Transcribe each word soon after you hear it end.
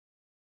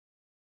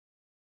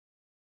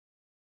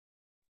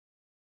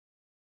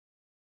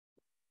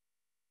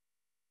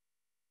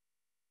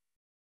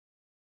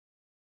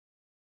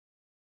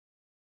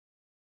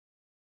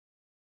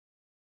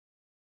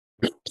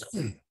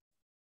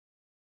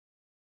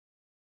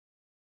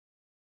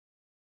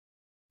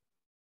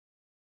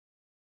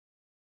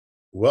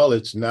Well,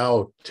 it's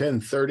now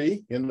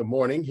 10:30 in the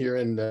morning here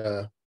in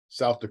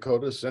South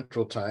Dakota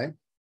Central Time.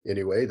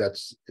 Anyway,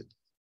 that's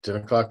 10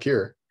 o'clock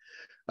here.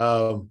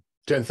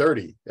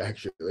 10:30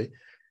 actually.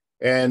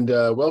 And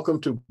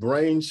welcome to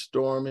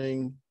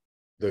Brainstorming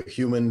the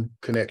Human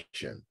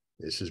Connection.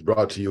 This is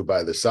brought to you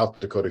by the South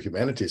Dakota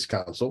Humanities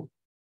Council.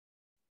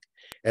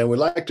 And we'd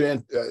like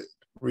to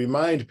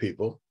remind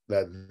people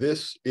that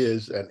this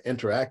is an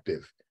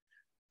interactive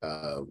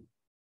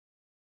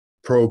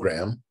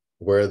program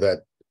where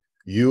that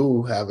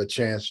you have a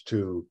chance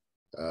to,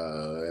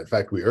 in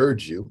fact, we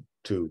urge you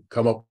to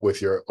come up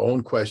with your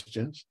own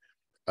questions,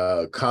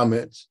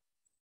 comments,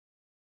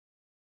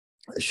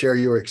 share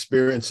your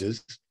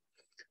experiences,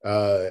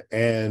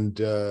 and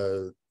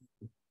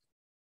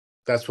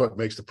that's what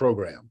makes the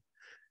program.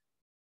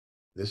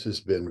 This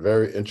has been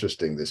very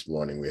interesting this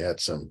morning. We had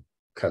some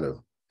kind of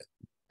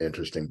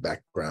interesting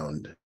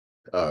background,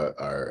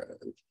 our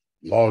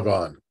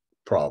log-on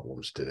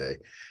problems today.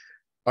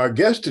 Our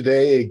guest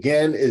today,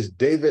 again, is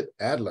David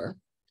Adler.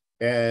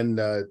 And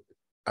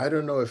I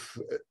don't know if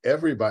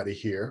everybody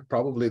here,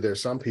 probably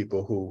there's some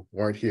people who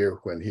weren't here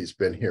when he's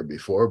been here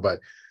before, but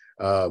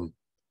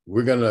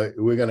we're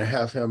gonna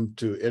have him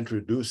to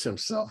introduce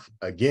himself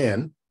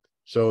again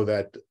so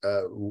that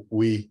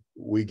we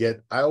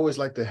get, I always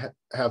like to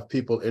have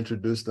people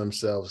introduce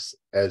themselves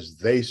as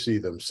they see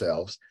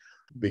themselves,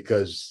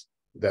 because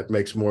that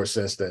makes more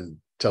sense than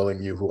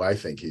telling you who I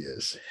think he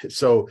is.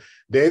 So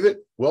David,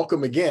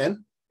 welcome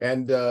again.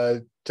 And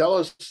tell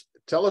us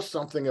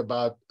something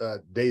about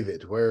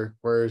David.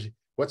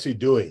 What's he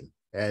doing,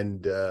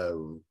 and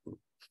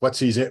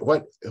what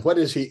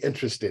is he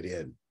interested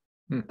in?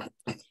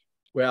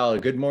 Well,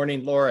 good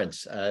morning,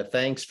 Lawrence.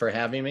 Thanks for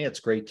having me. It's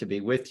great to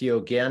be with you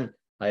again.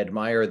 I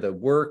admire the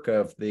work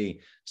of the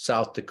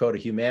South Dakota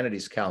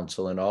Humanities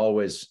Council and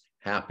always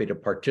happy to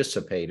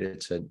participate.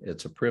 It's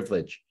a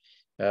privilege.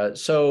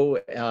 So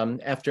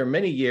after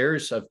many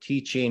years of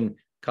teaching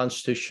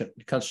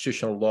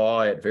constitutional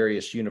law at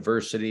various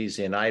universities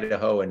in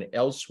Idaho and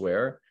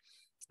elsewhere,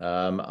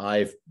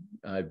 I've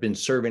been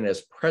serving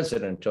as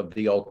president of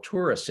the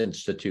Alturas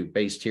Institute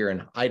based here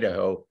in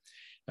Idaho,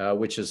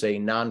 which is a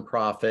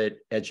nonprofit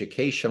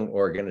educational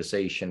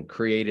organization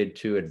created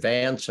to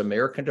advance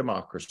American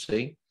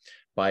democracy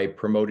by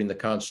promoting the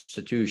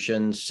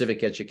Constitution,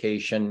 civic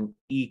education,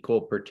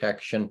 equal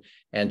protection,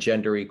 and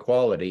gender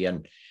equality.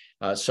 And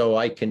so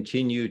I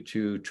continue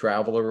to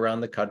travel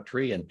around the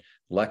country and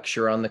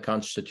lecture on the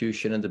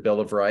Constitution and the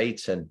Bill of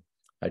Rights. And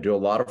I do a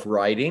lot of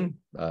writing,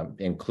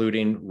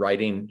 including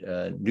writing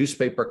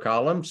newspaper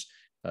columns,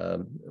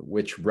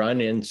 which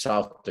run in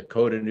South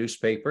Dakota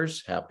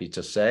newspapers, happy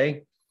to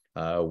say,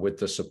 with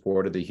the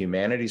support of the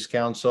Humanities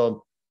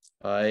Council.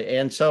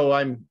 And so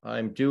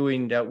I'm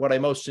doing what I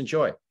most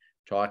enjoy,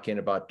 talking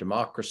about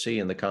democracy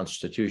and the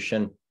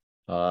Constitution,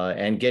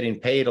 and getting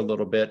paid a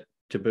little bit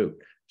to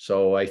boot.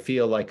 So I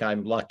feel like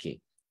I'm lucky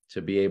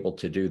to be able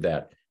to do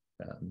that.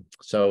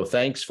 So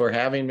thanks for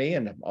having me,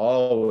 and I'm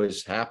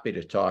always happy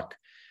to talk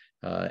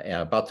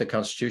about the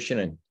Constitution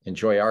and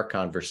enjoy our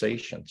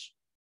conversations.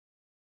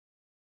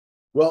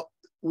 Well,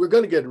 we're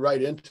going to get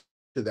right into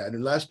that.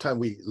 And last time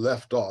we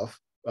left off,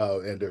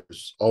 and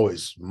there's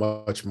always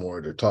much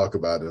more to talk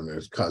about in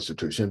the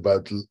Constitution,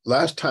 but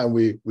last time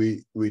we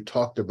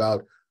talked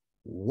about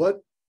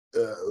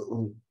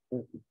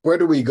where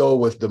do we go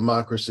with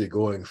democracy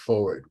going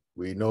forward?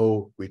 We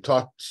know we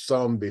talked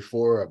some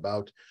before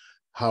about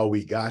how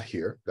we got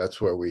here. That's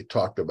where we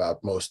talked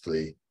about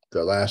mostly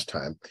the last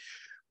time.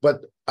 But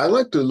I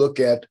like to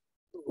look at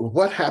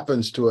what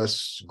happens to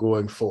us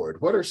going forward.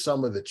 What are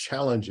some of the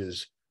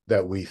challenges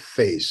that we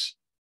face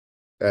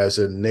as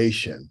a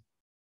nation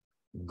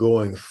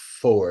going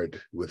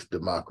forward with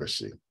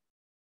democracy?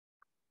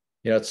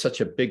 You know, it's such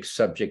a big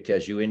subject,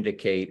 as you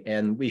indicate,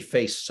 and we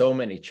face so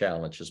many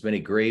challenges, many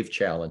grave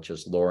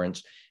challenges,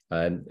 Lawrence.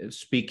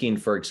 Speaking,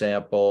 for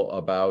example,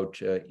 about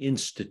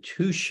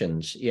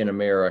institutions in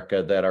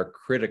America that are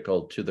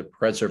critical to the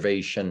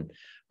preservation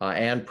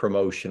and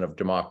promotion of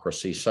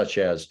democracy, such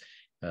as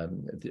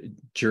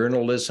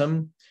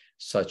journalism,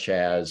 such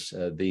as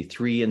the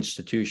three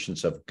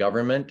institutions of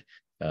government,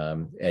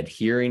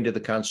 adhering to the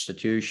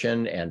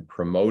Constitution and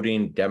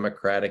promoting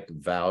democratic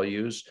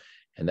values.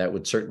 And that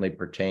would certainly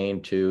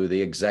pertain to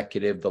the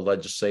executive, the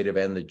legislative,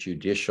 and the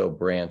judicial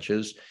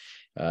branches.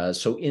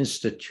 So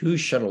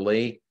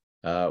institutionally,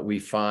 we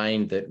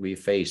find that we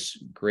face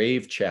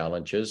grave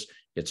challenges.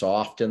 It's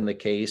often the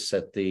case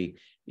that the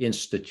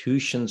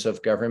institutions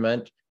of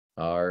government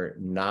are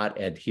not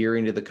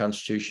adhering to the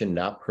Constitution,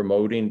 not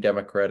promoting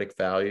democratic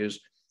values.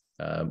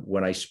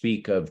 When I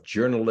speak of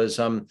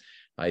journalism,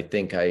 I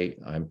think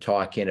I'm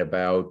talking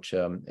about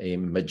a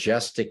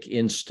majestic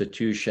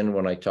institution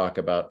when I talk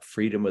about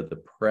freedom of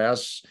the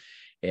press.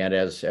 And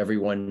as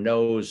everyone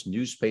knows,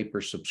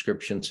 newspaper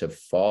subscriptions have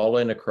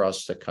fallen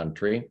across the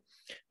country.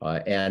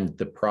 And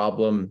the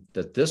problem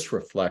that this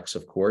reflects,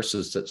 of course,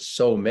 is that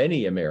so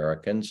many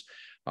Americans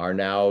are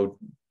now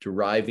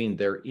deriving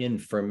their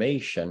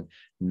information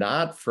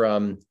not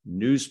from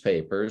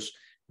newspapers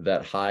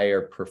that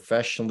hire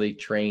professionally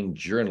trained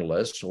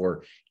journalists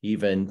or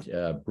even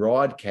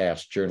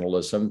broadcast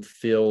journalism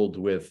filled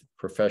with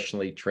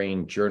professionally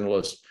trained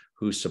journalists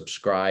who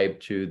subscribe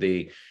to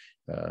the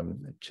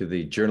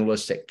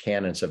journalistic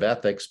canons of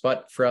ethics,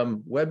 but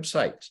from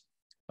websites,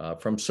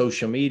 from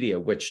social media,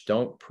 which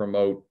don't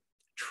promote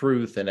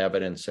truth and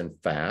evidence and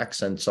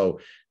facts. And so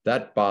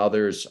that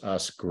bothers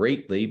us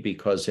greatly,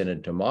 because in a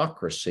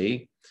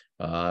democracy,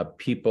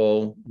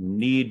 people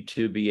need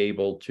to be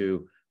able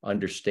to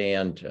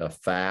understand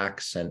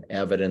facts and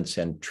evidence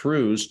and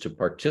truths to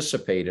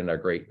participate in our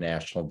great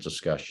national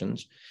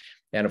discussions.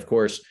 And of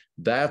course,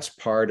 that's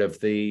part of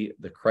the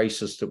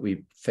crisis that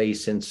we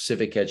face in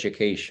civic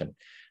education.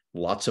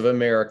 Lots of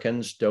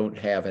Americans don't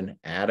have an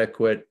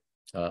adequate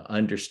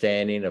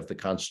understanding of the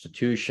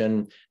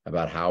Constitution,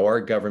 about how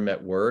our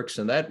government works,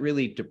 and that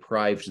really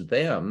deprives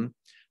them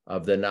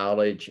of the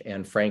knowledge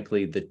and,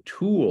 frankly, the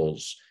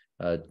tools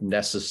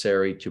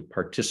necessary to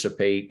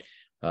participate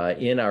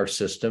in our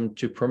system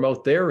to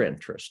promote their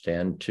interest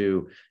and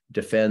to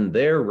defend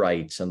their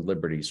rights and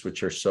liberties,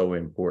 which are so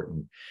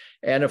important.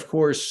 And of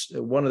course,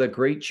 one of the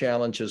great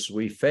challenges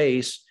we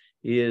face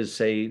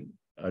is a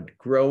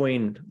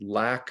growing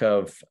lack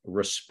of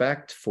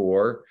respect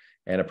for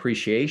and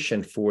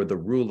appreciation for the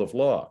rule of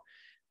law.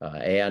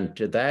 And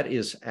that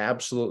is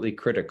absolutely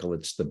critical.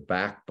 It's the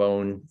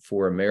backbone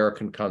for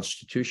American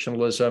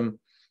constitutionalism,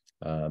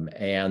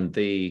 and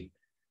the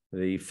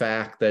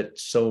fact that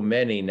so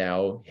many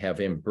now have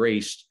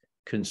embraced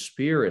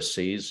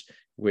conspiracies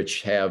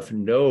which have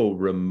no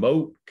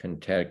remote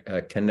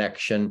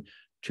connection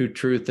to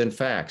truth and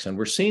facts. And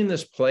we're seeing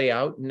this play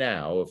out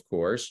now, of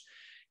course,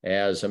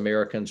 as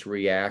Americans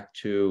react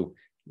to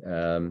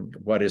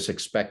what is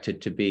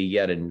expected to be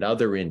yet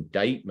another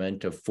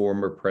indictment of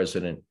former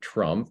President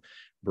Trump,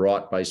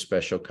 brought by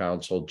Special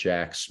Counsel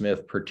Jack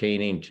Smith,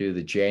 pertaining to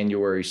the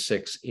January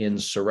 6th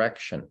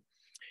insurrection.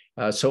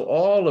 So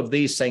all of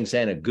these things,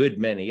 and a good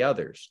many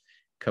others,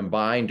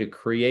 combine to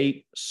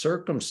create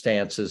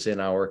circumstances in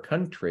our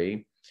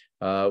country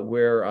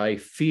where I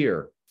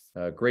fear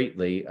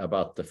greatly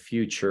about the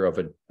future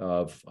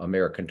of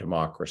American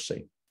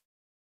democracy.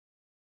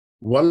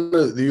 One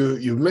of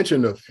you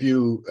mentioned a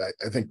few,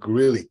 I think,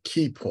 really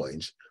key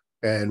points,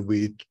 and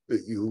we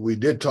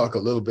did talk a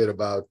little bit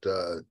about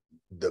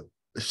the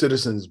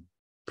citizens'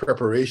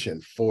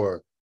 preparation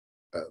for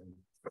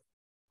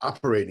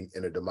operating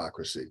in a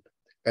democracy.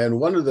 And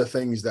one of the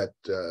things that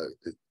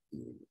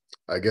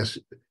I guess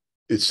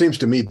it seems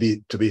to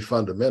me to be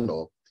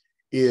fundamental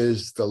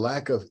is the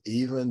lack of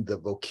even the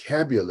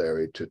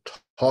vocabulary to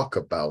talk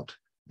about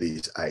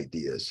these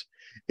ideas.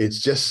 It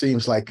just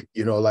seems like,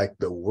 like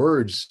the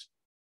words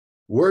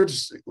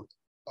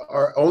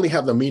only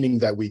have the meaning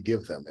that we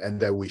give them and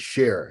that we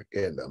share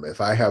in them.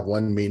 If I have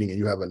one meaning and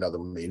you have another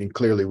meaning,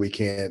 clearly we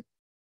can't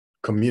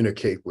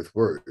communicate with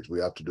words. We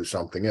have to do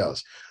something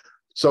else.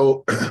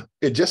 So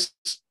it just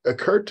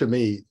occurred to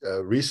me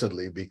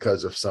recently,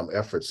 because of some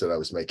efforts that I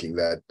was making,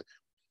 that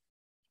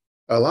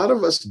a lot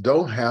of us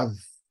don't have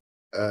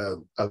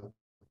the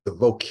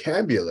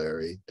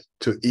vocabulary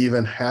to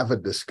even have a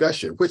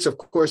discussion, which of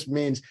course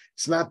means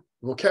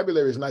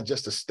vocabulary is not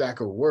just a stack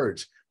of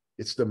words.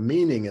 It's the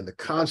meaning and the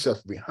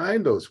concepts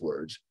behind those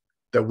words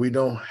that we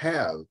don't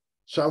have.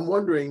 So I'm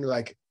wondering,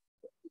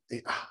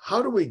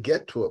 how do we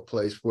get to a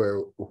place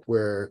where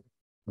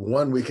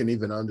one, we can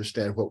even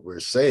understand what we're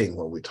saying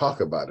when we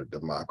talk about a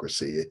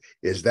democracy?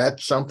 Is that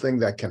something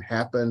that can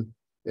happen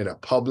in a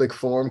public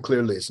forum?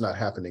 Clearly, it's not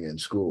happening in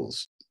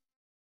schools.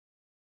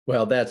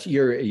 Well,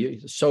 you're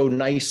so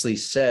nicely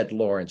said,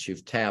 Lawrence.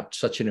 You've tapped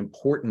such an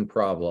important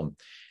problem.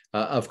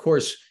 Of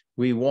course,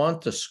 we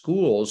want the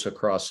schools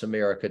across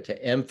America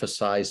to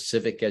emphasize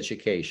civic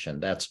education.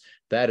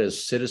 That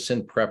is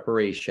citizen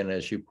preparation,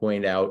 as you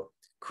point out,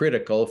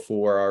 critical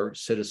for our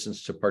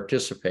citizens to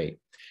participate.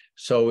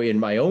 So in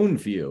my own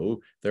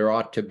view, there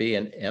ought to be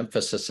an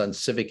emphasis on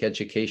civic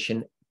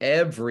education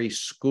every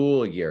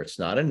school year. It's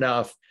not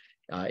enough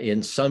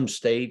in some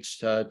states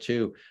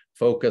to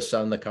focus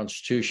on the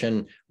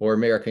Constitution or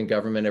American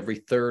government every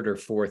third or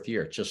fourth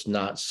year. It's just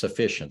not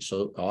sufficient.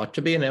 So ought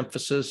to be an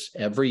emphasis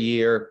every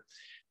year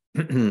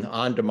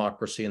on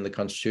democracy and the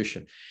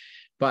Constitution.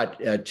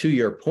 But to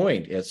your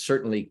point, it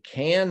certainly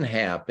can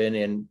happen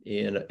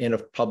in a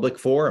public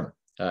forum,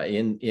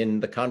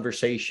 in the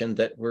conversation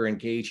that we're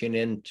engaging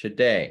in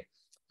today.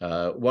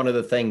 One of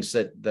the things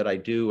that I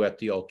do at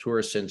the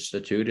Alturas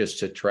Institute is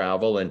to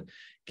travel and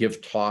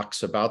give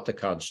talks about the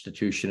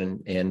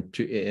Constitution and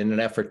in an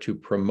effort to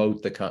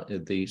promote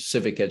the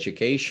civic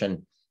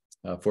education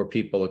for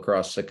people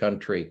across the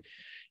country.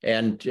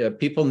 And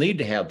people need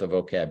to have the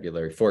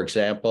vocabulary. For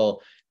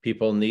example,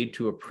 people need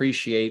to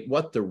appreciate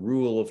what the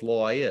rule of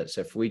law is.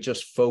 If we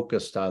just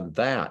focused on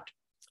that,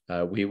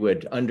 we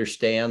would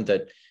understand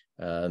that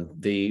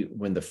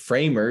when the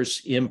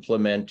framers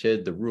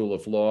implemented the rule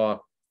of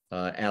law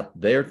at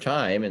their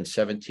time in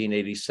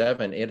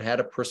 1787, it had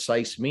a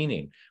precise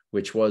meaning.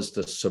 which was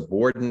the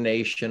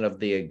subordination of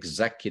the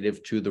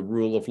executive to the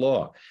rule of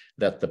law,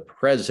 that the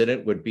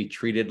president would be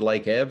treated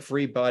like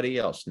everybody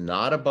else,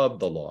 not above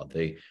the law.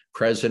 The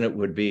president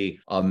would be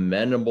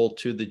amenable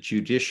to the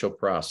judicial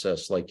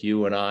process like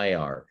you and I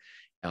are.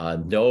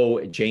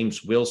 No,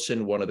 James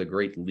Wilson, one of the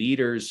great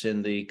leaders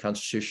in the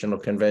Constitutional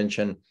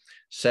Convention,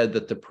 said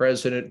that the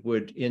president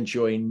would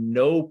enjoy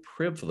no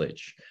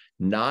privilege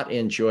not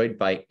enjoyed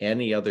by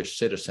any other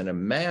citizen.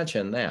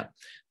 Imagine that.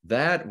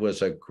 That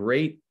was a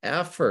great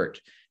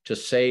effort to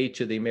say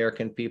to the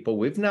American people,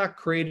 we've not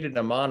created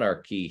a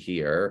monarchy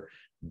here.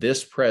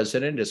 This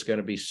president is going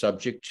to be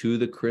subject to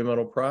the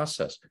criminal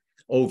process.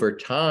 Over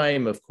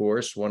time, of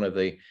course, one of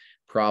the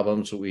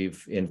problems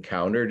we've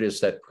encountered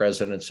is that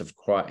presidents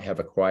have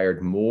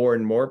acquired more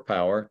and more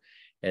power,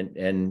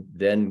 and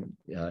then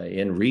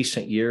in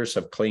recent years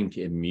have claimed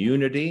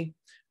immunity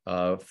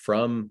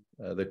from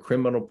the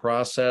criminal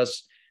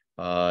process.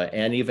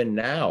 And even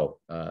now,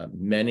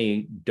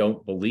 many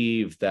don't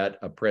believe that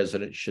a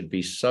president should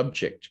be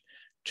subject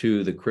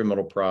to the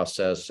criminal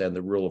process and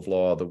the rule of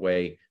law the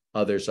way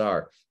others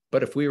are.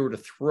 But if we were to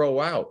throw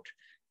out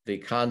the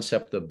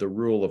concept of the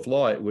rule of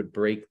law, it would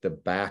break the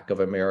back of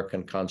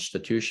American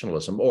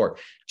constitutionalism. Or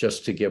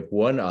just to give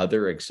one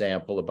other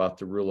example about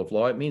the rule of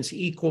law, it means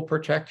equal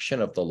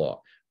protection of the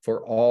law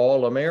for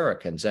all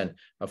Americans. And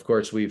of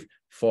course, we've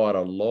fought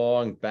a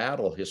long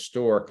battle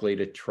historically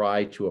to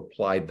try to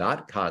apply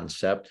that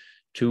concept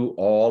to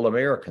all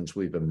Americans.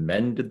 We've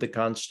amended the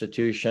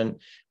Constitution.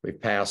 We've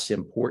passed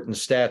important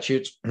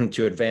statutes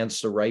to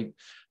advance the right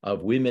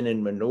of women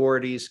and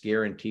minorities,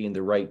 guaranteeing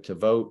the right to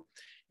vote.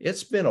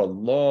 It's been a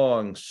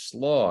long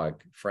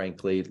slog,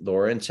 frankly,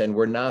 Lawrence, and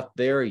we're not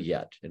there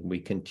yet. And we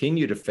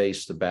continue to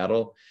face the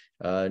battle.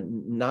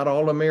 Not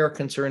all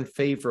Americans are in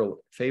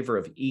favor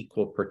of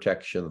equal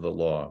protection of the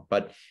law,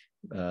 but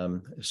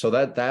so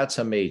that's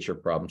a major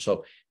problem.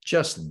 So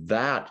just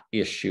that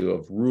issue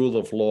of rule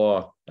of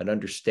law, an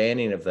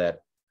understanding of that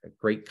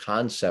great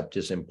concept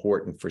is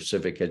important for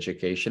civic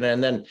education.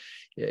 And then,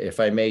 if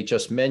I may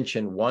just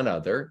mention one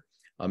other,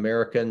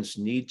 Americans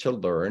need to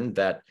learn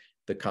that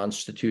the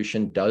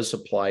Constitution does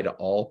apply to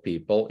all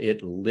people.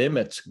 It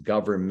limits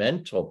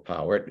governmental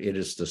power. It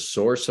is the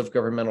source of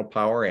governmental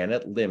power, and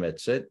it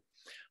limits it.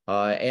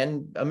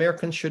 And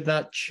Americans should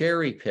not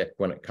cherry pick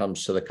when it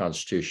comes to the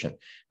Constitution.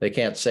 They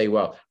can't say,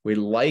 well, we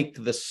like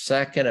the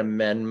Second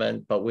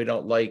Amendment, but we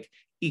don't like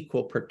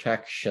equal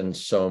protection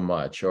so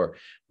much, or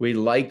we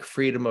like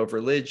freedom of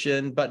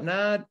religion, but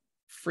not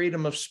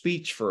freedom of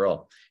speech for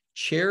all.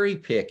 Cherry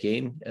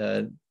picking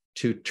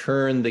to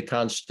turn the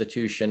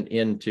Constitution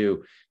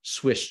into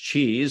Swiss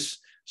cheese,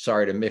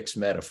 sorry to mix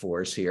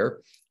metaphors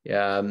here,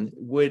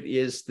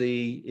 is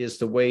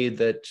the way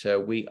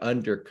that we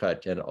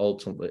undercut and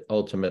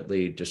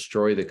ultimately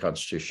destroy the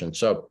Constitution.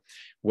 So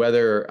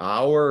whether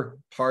our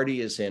party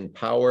is in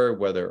power,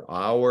 whether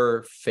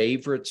our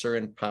favorites are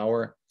in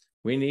power,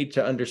 we need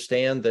to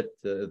understand that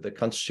the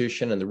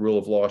Constitution and the rule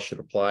of law should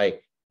apply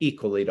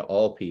equally to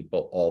all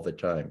people all the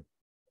time.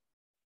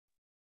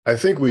 I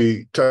think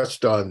we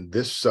touched on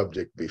this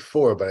subject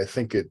before, but I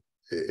think it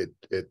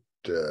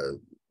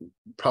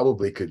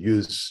probably could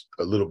use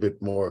a little bit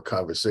more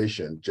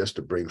conversation just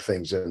to bring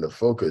things into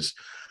focus.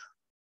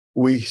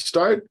 We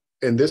start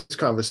in this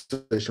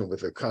conversation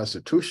with the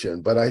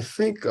Constitution, but I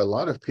think a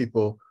lot of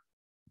people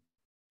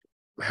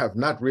have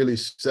not really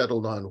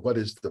settled on what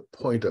is the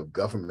point of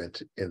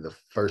government in the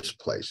first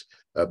place.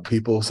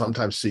 People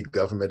sometimes see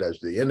government as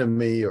the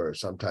enemy, or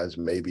sometimes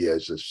maybe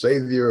as a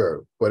savior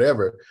or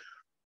whatever.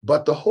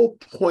 But the whole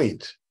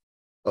point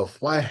of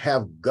why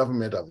have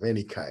government of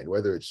any kind,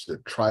 whether it's the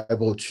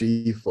tribal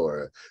chief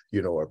or,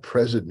 a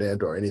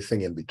president or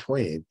anything in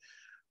between,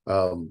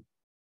 can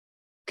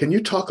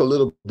you talk a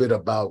little bit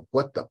about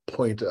what the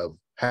point of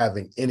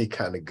having any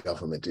kind of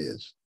government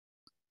is?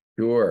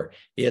 Sure.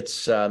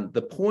 It's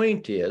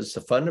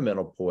the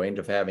fundamental point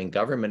of having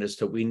government is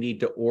that we need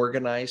to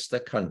organize the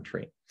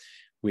country.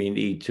 We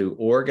need to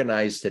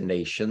organize the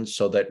nation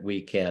so that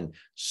we can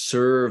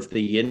serve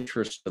the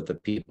interests of the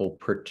people,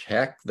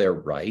 protect their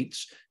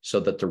rights, so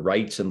that the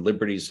rights and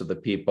liberties of the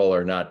people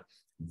are not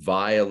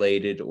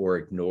violated or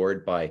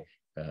ignored by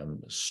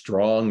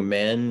strong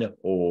men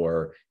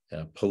or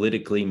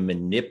politically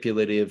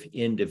manipulative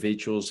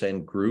individuals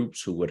and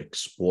groups who would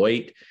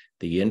exploit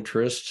the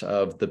interests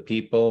of the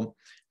people.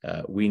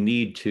 We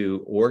need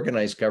to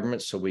organize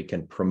government so we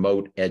can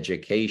promote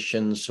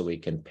education, so we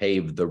can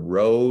pave the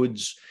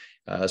roads.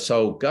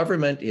 So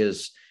government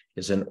is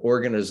an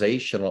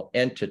organizational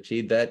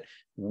entity that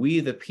we,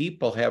 the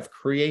people, have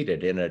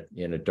created.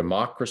 In a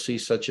democracy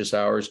such as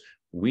ours,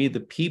 we,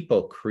 the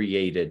people,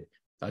 created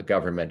a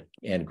government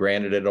and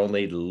granted it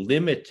only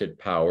limited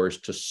powers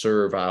to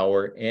serve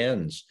our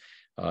ends.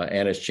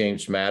 And as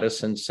James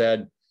Madison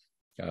said,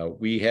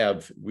 we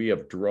have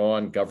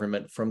drawn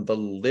government from the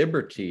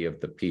liberty of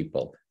the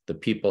people. The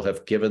people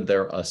have given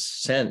their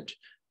assent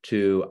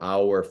to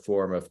our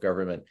form of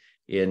government,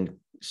 in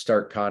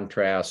stark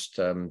contrast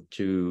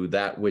to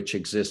that which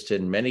exists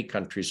in many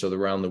countries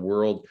around the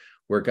world,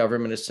 where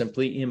government is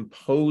simply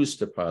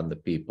imposed upon the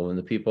people, and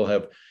the people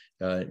have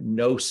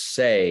no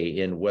say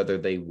in whether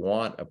they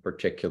want a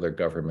particular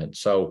government.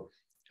 So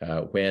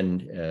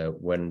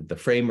when the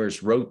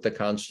framers wrote the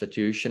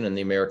Constitution and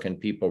the American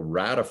people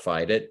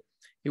ratified it,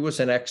 it was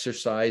an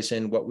exercise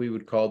in what we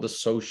would call the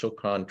social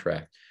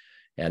contract.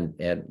 And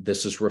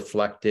this is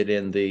reflected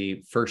in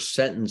the first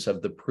sentence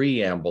of the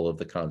preamble of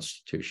the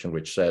Constitution,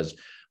 which says,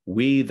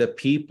 "We, the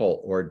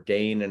people,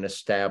 ordain and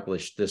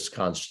establish this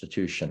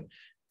Constitution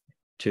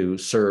to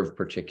serve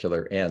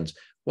particular ends."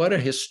 What a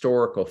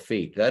historical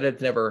feat. That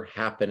had never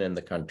happened in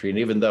the country. And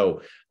even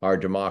though our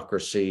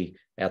democracy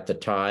at the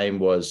time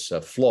was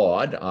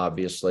flawed,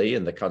 obviously,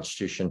 and the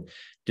Constitution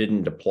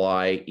didn't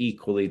apply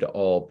equally to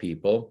all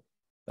people,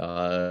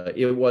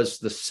 it was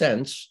the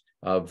sense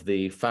of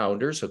the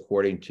founders,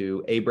 according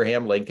to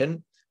Abraham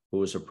Lincoln, who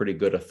was a pretty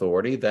good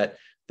authority, that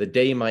the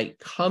day might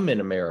come in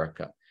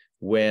America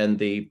when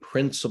the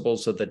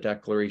principles of the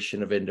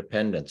Declaration of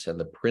Independence and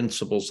the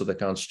principles of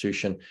the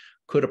Constitution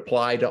could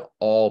apply to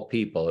all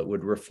people. It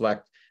would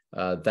reflect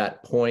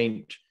that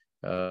point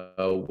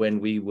when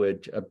we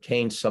would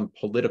obtain some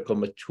political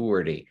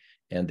maturity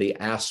and the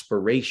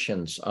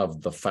aspirations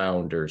of the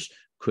founders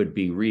could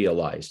be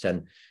realized.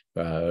 And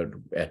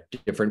at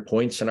different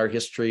points in our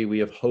history, we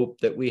have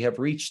hoped that we have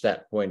reached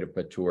that point of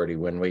maturity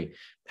when we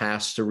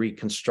passed the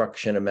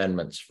Reconstruction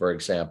Amendments, for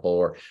example,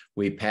 or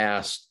we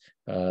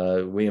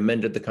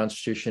amended the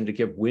Constitution to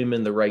give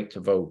women the right to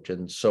vote,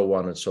 and so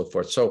on and so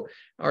forth. So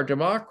our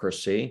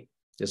democracy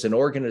is an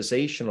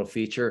organizational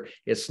feature.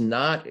 It's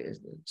not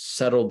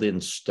settled in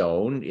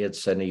stone.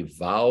 It's an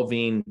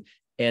evolving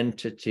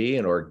entity,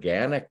 an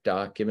organic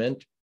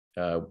document,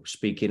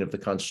 speaking of the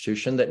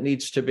Constitution, that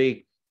needs to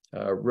be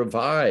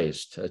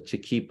revised to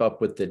keep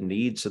up with the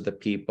needs of the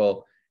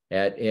people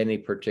at any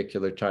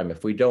particular time.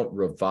 If we don't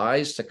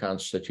revise the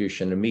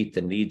Constitution to meet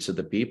the needs of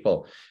the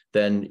people,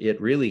 then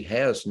it really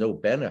has no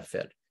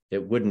benefit.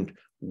 It wouldn't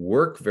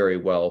work very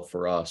well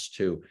for us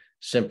to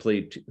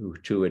simply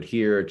to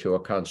adhere to a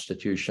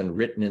Constitution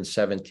written in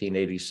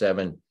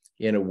 1787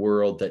 in a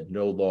world that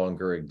no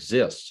longer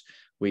exists.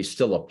 We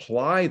still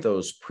apply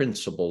those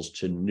principles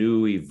to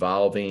new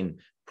evolving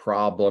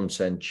problems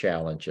and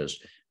challenges,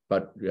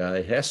 but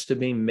it has to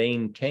be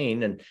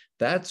maintained. And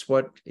that's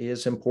what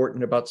is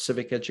important about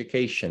civic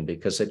education,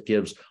 because it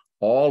gives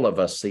all of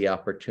us the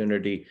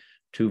opportunity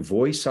to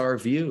voice our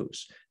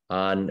views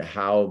on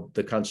how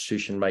the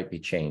Constitution might be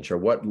changed, or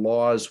what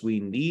laws we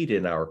need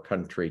in our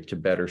country to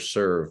better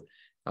serve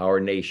our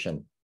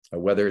nation,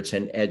 whether it's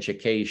in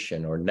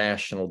education or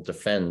national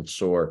defense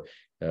or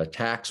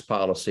tax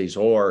policies,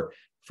 or,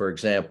 for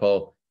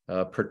example,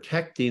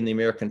 protecting the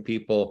American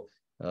people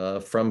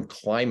from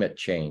climate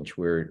change.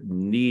 We're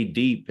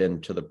knee-deep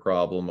into the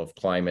problem of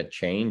climate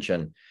change.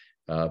 And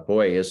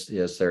boy,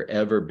 has there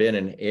ever been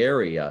an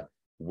area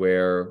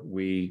where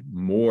we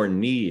more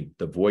need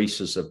the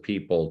voices of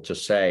people to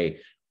say,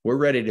 we're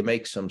ready to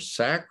make some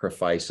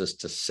sacrifices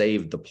to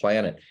save the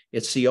planet.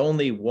 It's the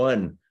only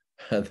one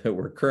that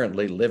we're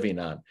currently living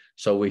on.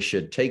 So we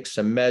should take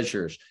some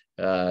measures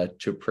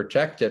to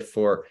protect it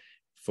for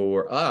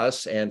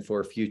us and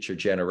for future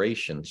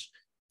generations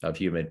of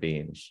human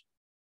beings.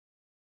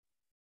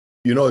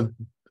 You know,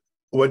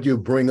 what you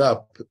bring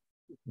up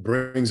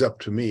brings up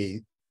to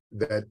me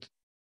that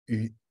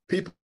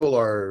people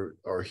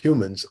or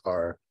humans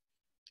are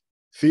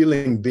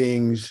feeling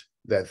beings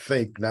that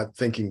think, not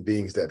thinking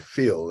beings that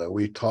feel. And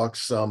we talk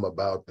some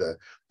about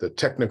the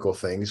technical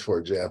things, for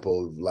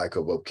example, lack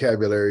of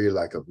vocabulary,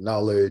 lack of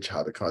knowledge,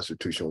 how the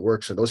Constitution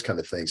works, and those kind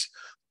of things.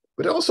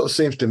 But it also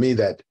seems to me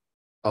that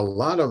a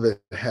lot of it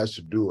has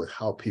to do with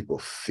how people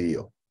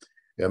feel.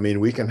 I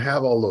mean, we can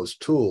have all those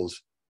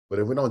tools, but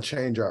if we don't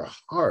change our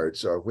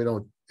hearts, or if we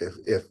don't,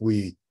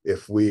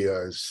 if we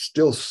are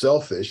still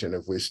selfish, and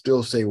if we're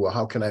still saying, well,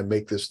 how can I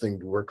make this thing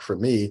work for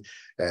me,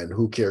 and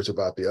who cares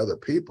about the other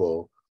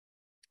people,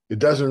 it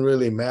doesn't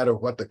really matter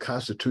what the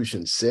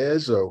Constitution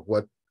says or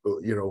what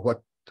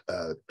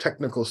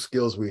technical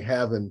skills we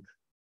have in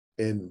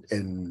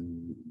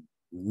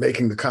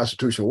making the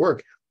Constitution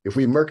work. If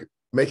we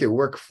make it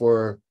work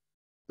for,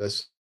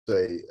 let's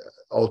say,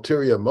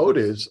 ulterior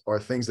motives or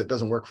things that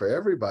doesn't work for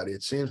everybody,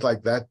 it seems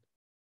like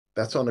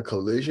that's on a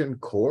collision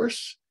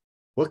course.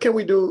 What can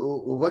we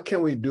do? What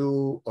can we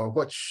do, or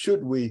what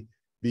should we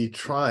be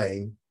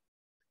trying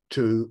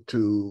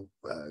to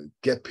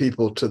get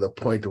people to the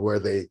point where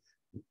they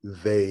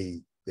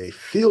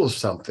feel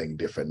something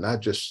different,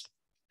 not just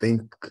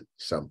think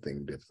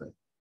something different?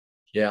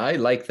 Yeah, I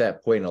like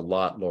that point a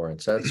lot,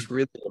 Lawrence. That's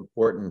really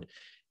important.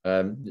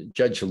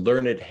 Judge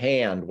Learned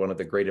Hand, one of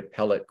the great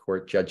appellate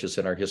court judges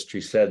in our history,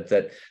 said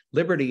that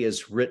liberty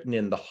is written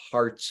in the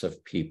hearts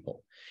of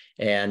people.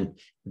 And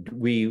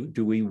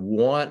do we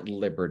want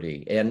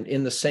liberty? And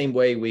in the same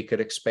way, we could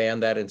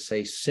expand that and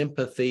say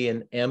sympathy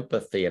and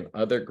empathy and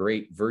other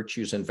great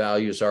virtues and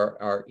values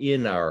are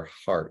in our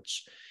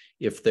hearts.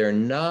 If they're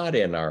not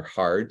in our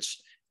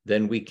hearts,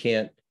 then we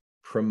can't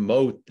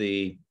promote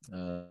the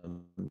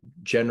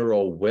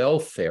general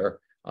welfare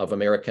of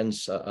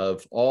Americans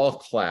of all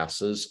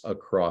classes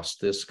across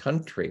this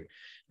country.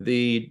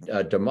 The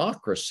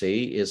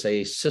democracy is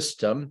a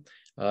system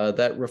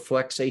that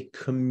reflects a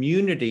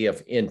community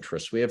of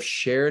interests. We have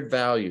shared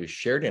values,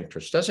 shared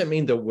interests. Doesn't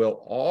mean that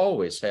we'll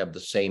always have the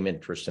same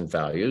interests and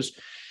values,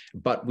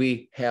 but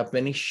we have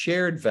many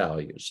shared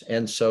values.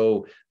 And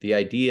so the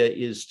idea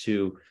is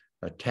to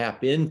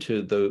tap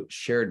into the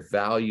shared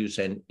values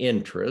and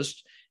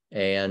interests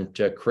and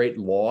create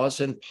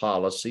laws and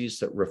policies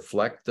that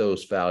reflect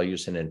those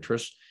values and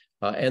interests,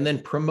 and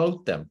then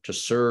promote them to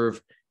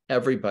serve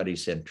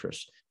everybody's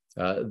interests.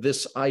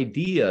 This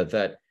idea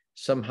that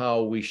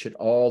somehow we should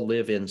all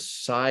live in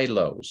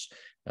silos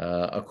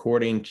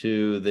according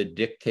to the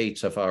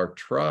dictates of our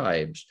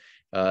tribes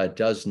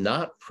does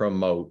not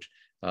promote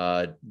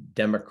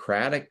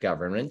democratic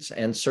governance,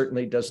 and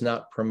certainly does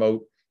not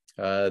promote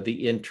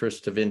the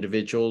interest of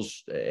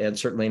individuals, and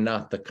certainly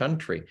not the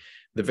country.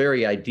 The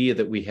very idea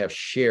that we have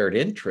shared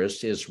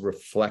interests is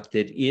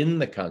reflected in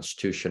the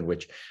Constitution,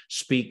 which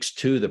speaks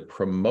to the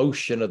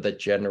promotion of the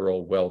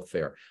general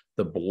welfare,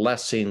 the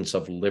blessings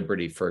of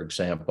liberty, for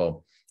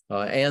example,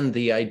 and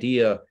the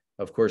idea,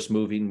 of course,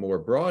 moving more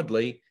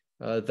broadly,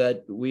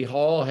 that we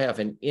all have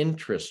an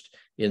interest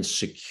in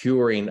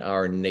securing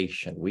our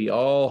nation. We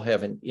all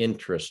have an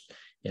interest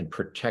in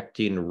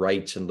protecting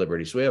rights and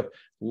liberties. We have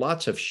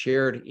lots of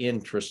shared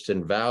interests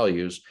and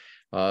values,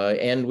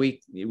 and we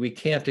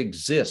can't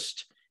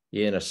exist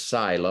in a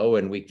silo,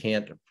 and we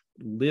can't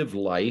live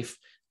life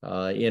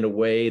in a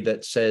way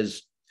that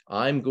says,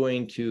 I'm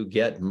going to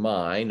get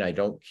mine, I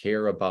don't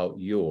care about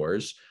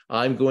yours,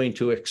 I'm going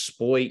to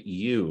exploit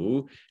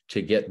you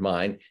to get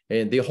mine.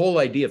 And the whole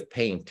idea of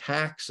paying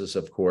taxes,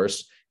 of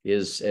course,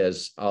 is,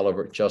 as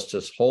Oliver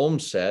Justice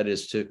Holmes said,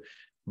 is to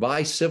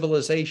buy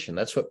civilization.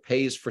 That's what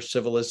pays for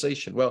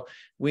civilization. Well,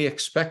 we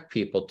expect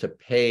people to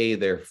pay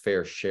their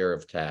fair share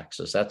of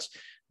taxes.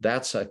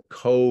 That's a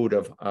code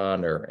of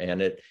honor,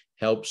 and it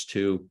helps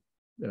to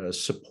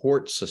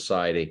support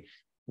society.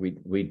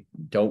 We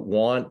don't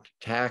want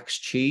tax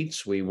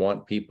cheats. We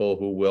want people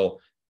who will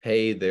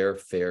pay their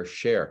fair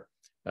share.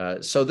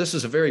 So this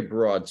is a very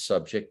broad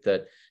subject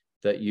that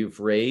you've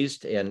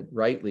raised, and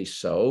rightly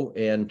so.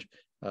 And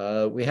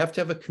we have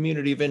to have a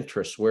community of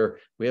interests where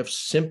we have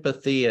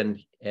sympathy and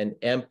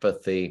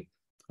empathy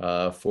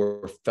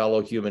for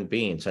fellow human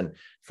beings. And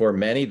for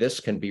many, this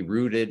can be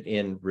rooted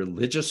in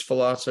religious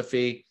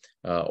philosophy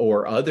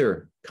or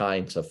other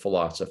kinds of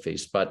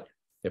philosophies. But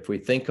if we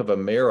think of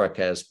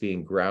America as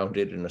being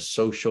grounded in a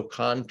social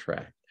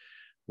contract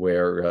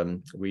where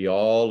we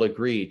all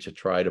agree to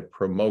try to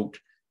promote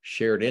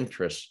shared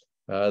interests,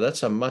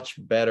 that's a much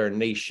better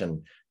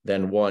nation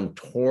than one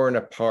torn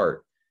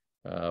apart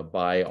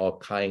by all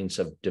kinds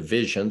of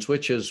divisions,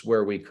 which is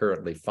where we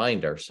currently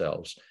find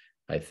ourselves,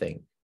 I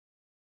think.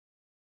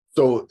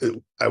 So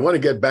I want to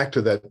get back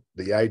to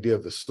the idea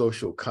of the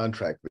social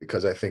contract,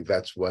 because I think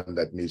that's one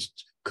that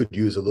could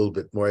use a little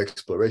bit more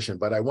exploration.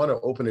 But I want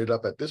to open it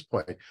up at this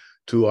point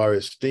to our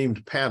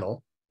esteemed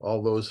panel,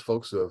 all those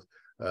folks who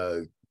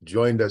have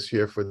joined us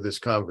here for this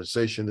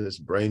conversation, this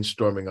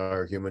brainstorming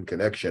our human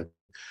connection.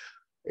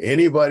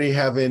 Anybody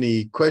have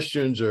any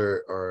questions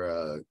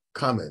or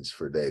comments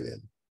for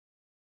David?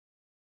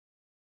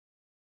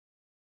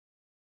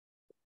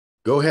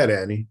 Go ahead,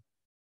 Annie.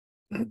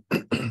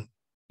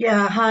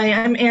 Yeah, hi,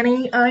 I'm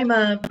Annie. I'm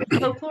a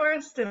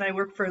folklorist, and I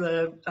work for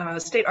the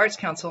State Arts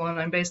Council, and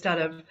I'm based out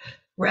of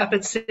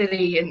Rapid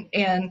City.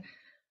 And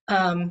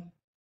the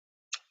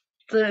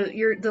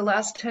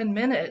last 10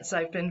 minutes,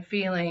 I've been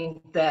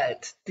feeling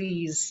that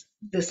this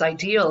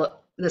idea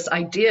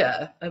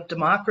of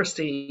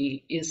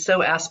democracy is so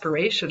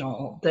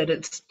aspirational that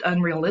it's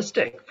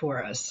unrealistic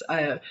for us.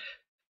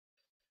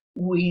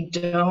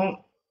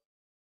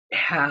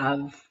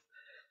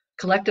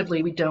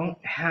 Collectively, we don't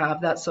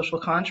have that social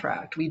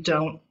contract. We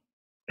don't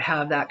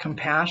have that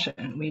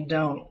compassion. We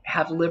don't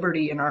have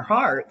liberty in our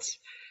hearts,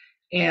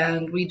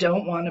 and we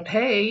don't want to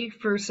pay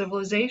for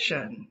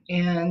civilization.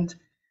 And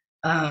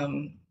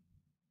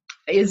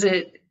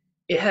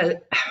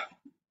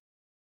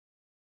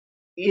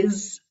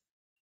is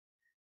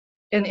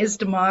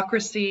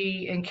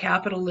democracy and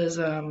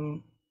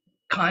capitalism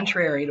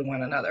contrary to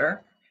one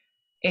another?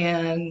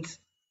 And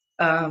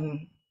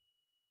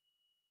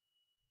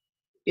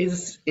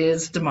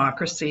is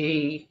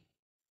democracy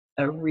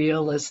a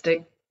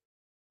realistic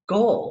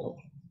goal?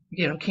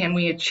 Can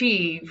we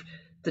achieve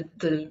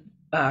the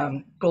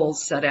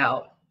goals set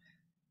out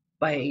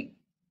by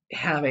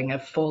having a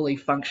fully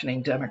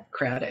functioning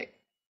democratic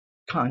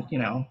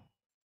country,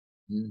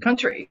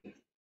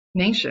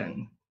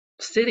 nation,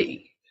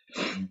 city?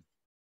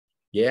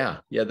 Yeah,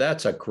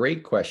 that's a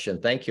great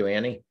question. Thank you,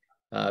 Annie.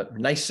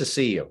 Nice to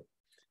see you.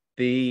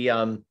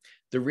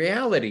 The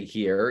reality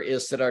here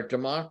is that our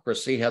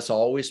democracy has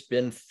always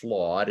been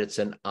flawed. It's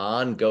an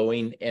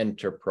ongoing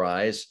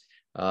enterprise.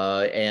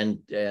 And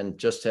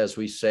just as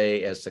we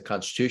say, as the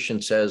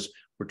Constitution says,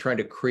 we're trying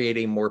to create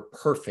a more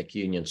perfect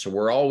union. So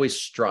we're always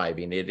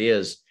striving. It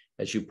is,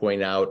 as you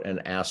point out,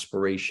 an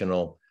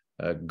aspirational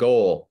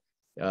goal.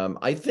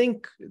 I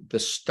think the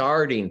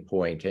starting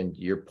point, and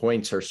your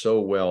points are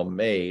so well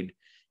made,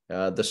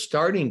 the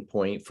starting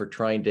point for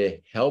trying to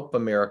help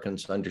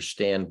Americans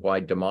understand why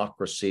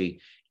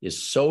democracy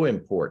is so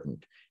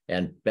important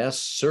and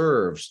best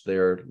serves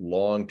their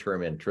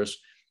long-term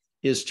interests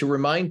is to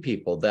remind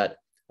people that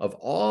of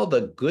all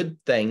the good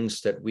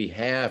things that we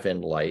have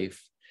in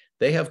life,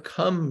 they have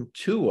come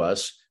to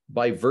us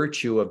by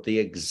virtue of the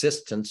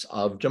existence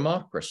of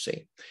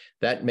democracy.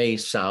 That may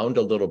sound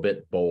a little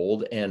bit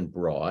bold and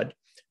broad,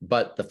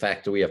 but the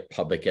fact that we have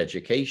public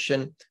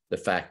education, the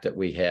fact that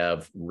we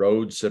have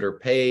roads that are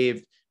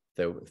paved,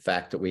 the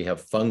fact that we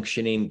have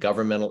functioning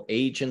governmental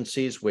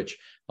agencies, which,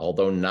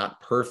 although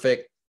not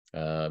perfect,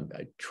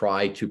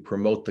 try to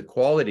promote the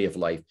quality of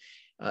life.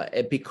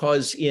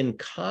 Because in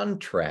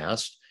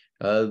contrast,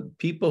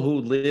 people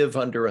who live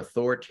under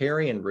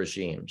authoritarian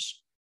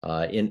regimes,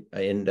 in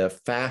the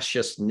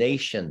fascist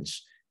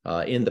nations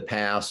in the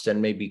past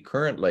and maybe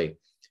currently,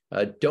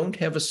 don't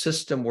have a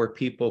system where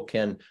people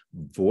can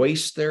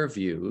voice their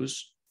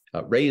views,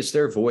 raise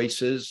their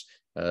voices,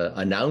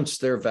 announce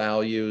their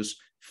values,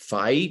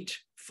 fight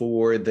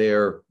for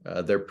their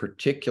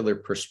particular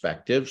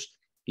perspectives.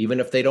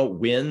 Even if they don't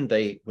win,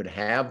 they would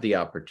have the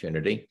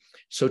opportunity.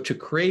 So to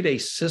create a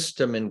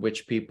system in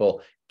which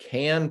people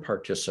can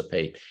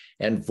participate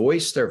and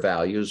voice their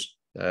values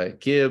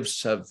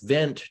gives a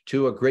vent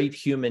to a great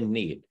human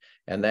need,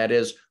 and that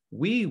is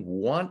we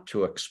want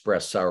to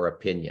express our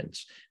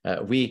opinions.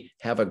 We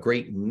have a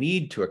great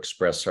need to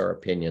express our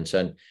opinions,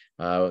 and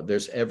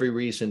there's every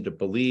reason to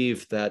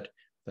believe that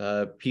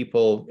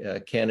people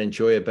can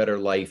enjoy a better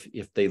life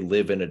if they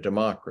live in a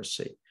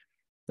democracy.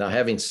 Now,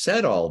 having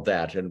said all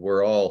that, and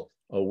we're all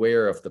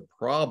aware of the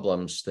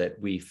problems that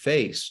we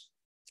face,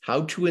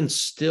 how to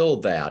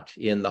instill that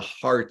in the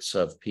hearts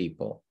of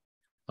people,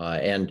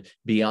 and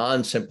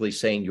beyond simply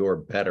saying you're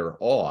better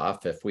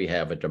off if we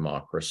have a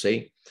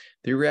democracy,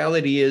 the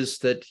reality is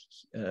that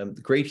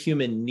great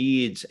human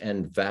needs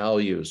and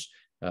values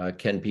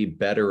can be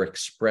better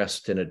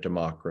expressed in a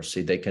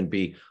democracy. They can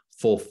be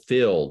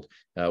fulfilled.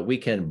 We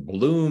can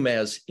bloom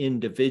as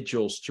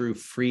individuals through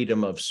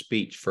freedom of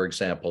speech, for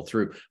example,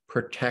 through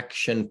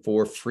protection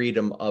for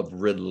freedom of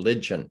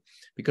religion,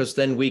 because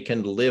then we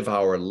can live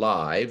our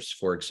lives,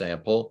 for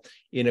example,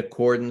 in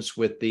accordance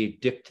with the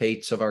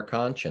dictates of our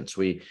conscience.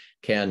 We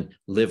can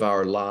live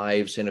our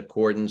lives in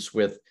accordance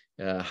with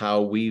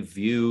how we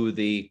view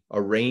the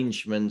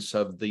arrangements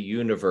of the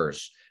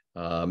universe,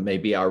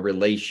 maybe our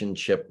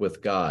relationship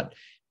with God.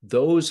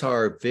 Those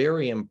are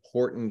very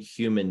important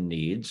human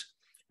needs.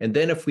 And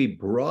then if we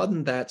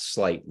broaden that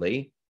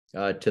slightly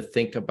to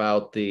think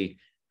about the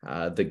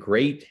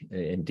great,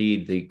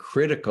 indeed the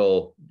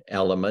critical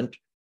element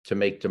to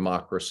make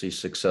democracy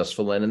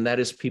successful, and that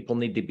is people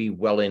need to be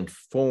well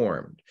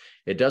informed.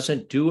 It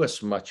doesn't do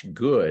us much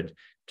good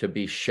to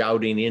be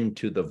shouting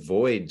into the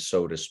void,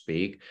 so to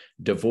speak,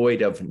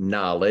 devoid of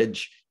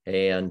knowledge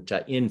and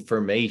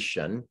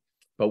information,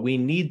 but we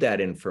need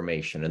that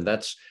information. And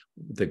that's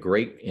the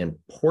great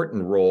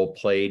important role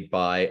played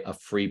by a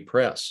free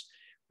press.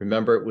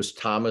 Remember, it was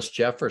Thomas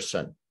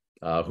Jefferson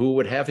who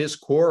would have his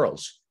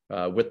quarrels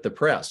with the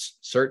press,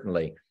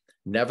 certainly.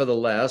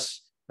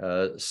 Nevertheless,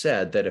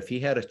 said that if he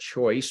had a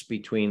choice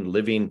between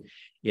living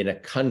in a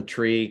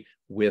country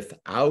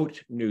without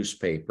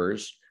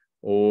newspapers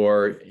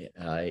or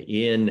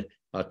in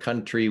a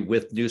country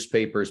with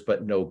newspapers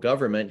but no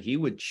government, he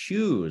would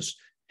choose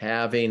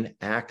having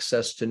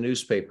access to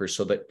newspapers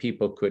so that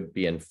people could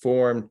be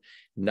informed,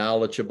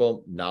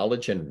 knowledgeable.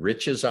 Knowledge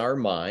enriches our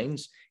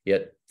minds.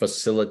 It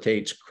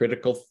facilitates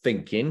critical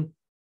thinking.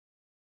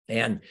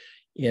 And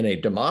in a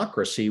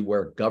democracy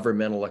where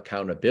governmental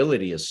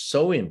accountability is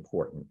so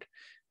important,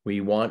 we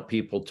want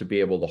people to be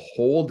able to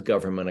hold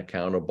government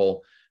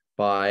accountable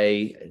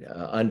by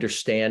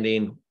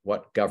understanding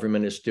what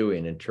government is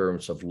doing in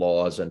terms of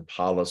laws and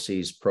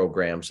policies,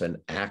 programs, and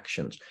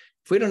actions.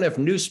 If we don't have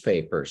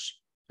newspapers,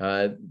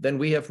 then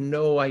we have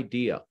no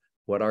idea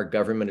what our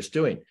government is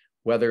doing,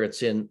 whether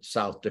it's in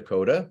South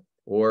Dakota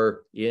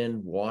or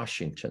in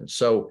Washington.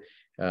 So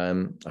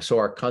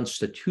our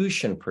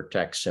Constitution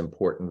protects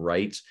important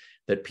rights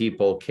that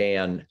people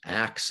can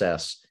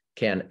access,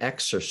 can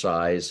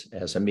exercise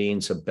as a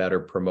means of better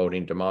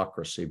promoting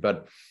democracy.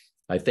 But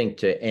I think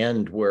to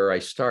end where I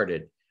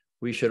started,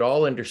 we should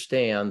all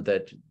understand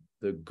that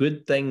the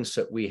good things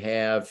that we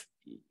have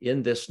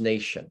in this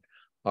nation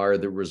are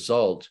the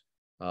result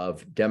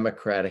of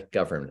democratic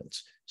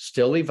governance,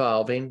 still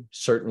evolving,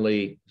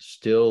 certainly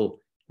still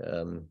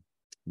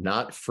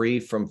not free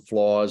from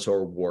flaws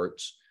or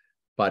warts,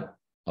 but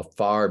a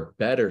far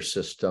better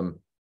system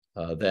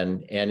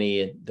than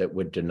any that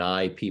would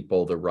deny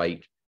people the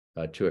right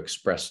to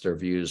express their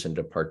views and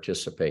to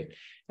participate.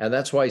 And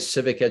that's why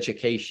civic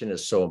education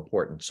is so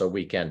important, so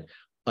we can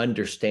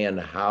understand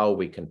how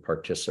we can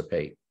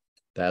participate.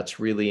 That's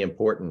really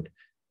important.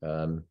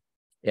 And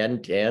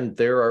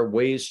there are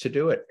ways to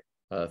do it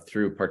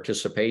through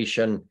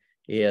participation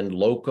in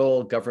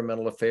local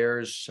governmental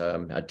affairs,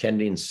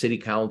 attending city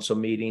council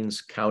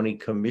meetings, county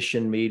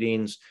commission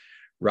meetings,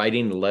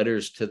 writing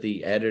letters to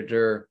the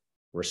editor,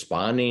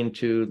 responding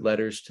to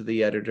letters to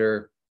the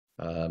editor,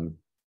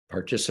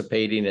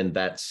 participating in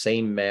that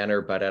same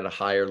manner, but at a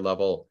higher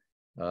level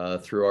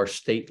through our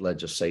state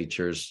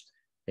legislatures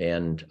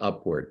and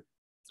upward.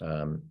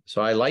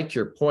 So I like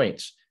your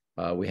points.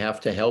 We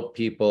have to help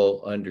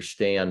people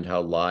understand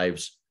how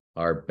lives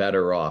are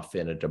better off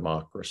in a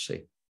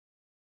democracy.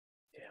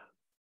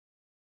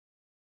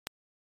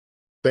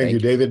 Thank you,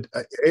 David.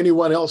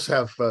 Anyone else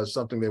have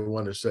something they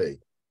want to say?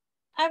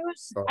 I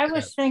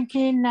was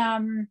thinking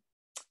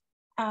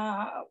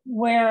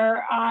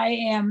where I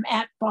am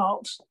at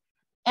fault,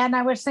 and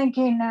I was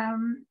thinking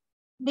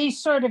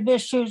these sort of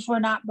issues were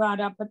not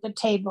brought up at the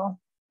table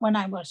when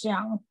I was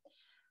young.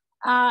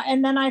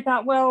 And then I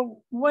thought,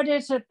 well, what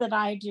is it that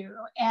I do?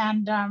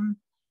 And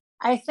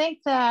I think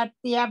that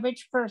the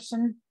average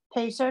person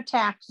pays their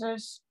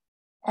taxes,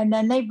 and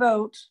then they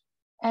vote,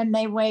 and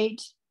they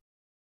wait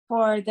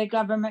for the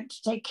government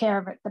to take care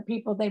of it. The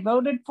people they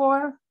voted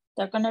for,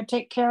 they're going to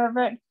take care of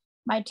it.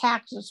 My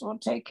taxes will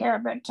take care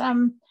of it. I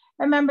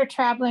remember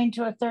traveling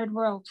to a third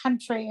world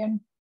country, and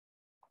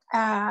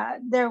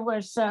there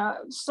was a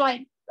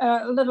slight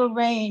little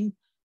rain,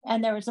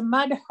 and there was a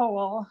mud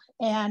hole.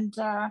 And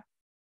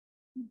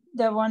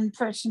the one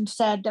person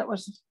said that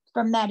was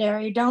from that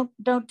area,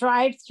 don't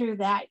drive through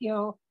that.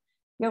 You'll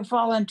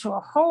fall into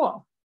a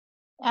hole.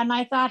 And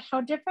I thought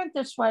how different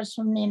this was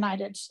from the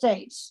United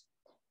States.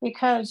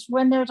 Because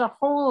when there's a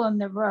hole in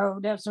the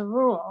road, as a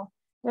rule,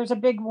 there's a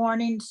big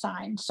warning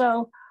sign.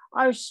 So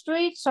our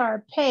streets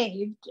are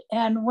paved,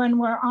 and when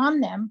we're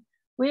on them,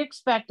 we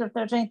expect if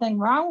there's anything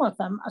wrong with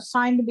them, a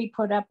sign to be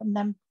put up and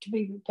them to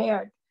be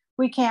repaired.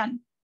 We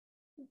can't,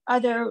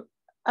 other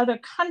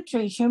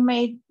countries, you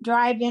may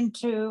drive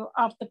into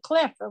off the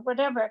cliff or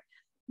whatever,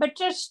 but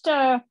just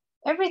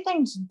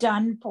everything's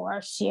done for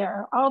us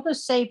here. All the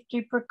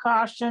safety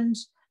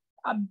precautions,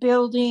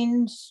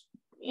 buildings,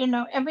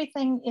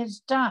 everything is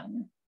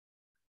done.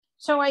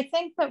 So I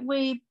think that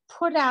we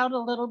put out a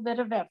little bit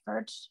of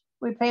effort.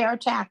 We pay our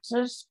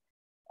taxes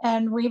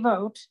and we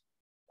vote,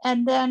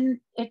 and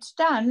then it's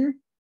done.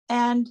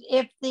 And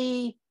if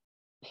the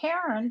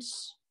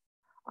parents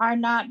are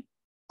not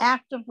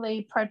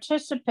actively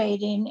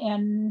participating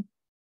in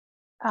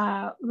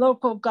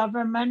local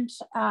government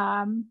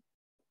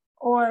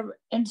or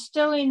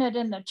instilling it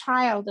in the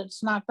child,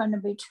 it's not going to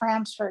be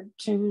transferred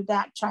to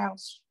that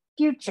child's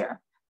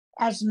future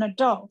as an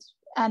adult.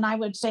 And I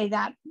would say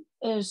that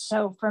is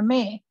so for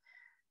me.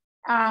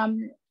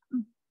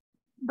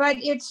 But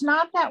it's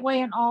not that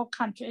way in all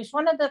countries.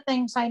 One of the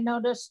things I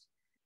noticed,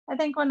 I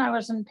think when I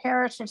was in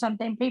Paris or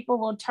something, people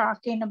were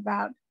talking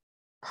about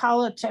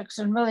politics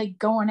and really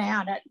going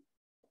at it.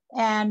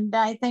 And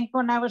I think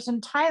when I was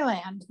in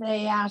Thailand,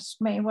 they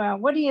asked me, well,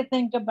 what do you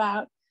think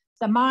about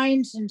the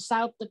mines in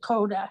South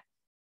Dakota?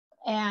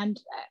 And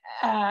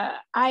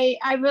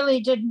I really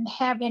didn't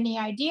have any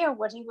idea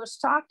what he was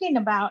talking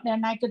about.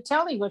 And I could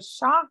tell he was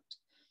shocked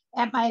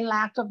at my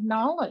lack of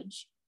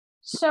knowledge.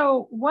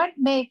 So what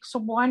makes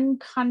one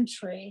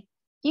country,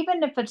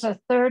 even if it's a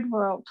third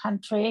world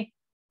country,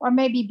 or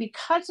maybe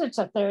because it's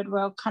a third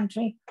world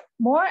country,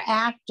 more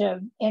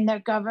active in their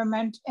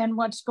government and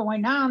what's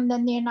going on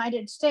than the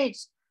United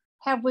States?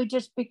 Have we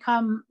just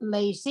become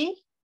lazy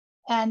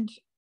and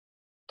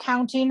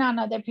counting on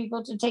other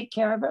people to take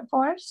care of it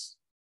for us?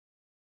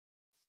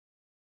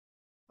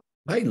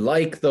 I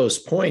like those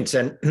points,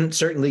 and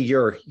certainly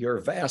your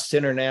vast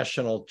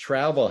international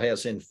travel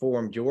has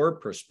informed your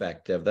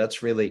perspective.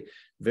 That's really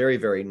very,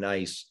 very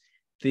nice.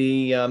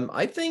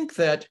 I think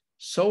that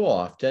so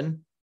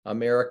often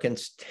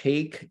Americans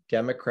take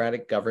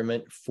democratic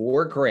government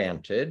for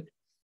granted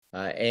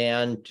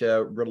and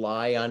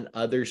rely on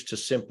others to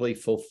simply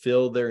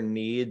fulfill their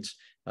needs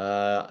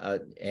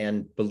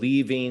and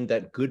believing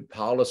that good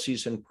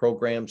policies and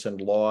programs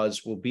and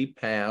laws will be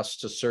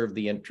passed to serve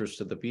the interests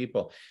of the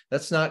people.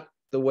 That's not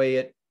the way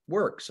it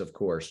works, of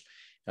course,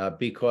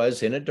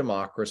 because in a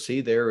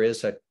democracy, there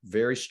is a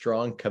very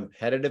strong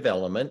competitive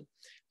element,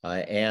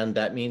 and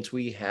that means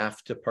we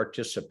have to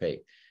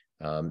participate.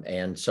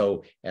 And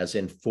so as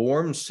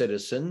informed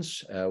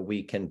citizens,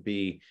 we can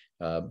be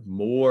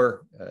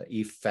more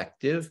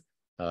effective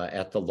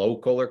at the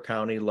local or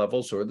county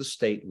levels or the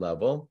state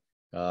level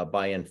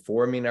by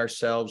informing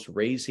ourselves,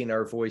 raising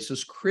our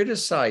voices,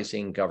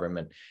 criticizing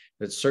government.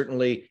 It's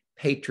certainly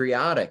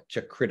patriotic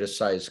to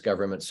criticize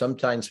government.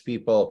 Sometimes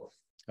people,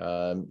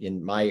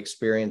 in my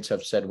experience,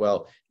 have said,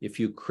 well, if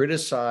you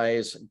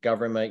criticize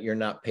government, you're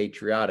not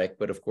patriotic.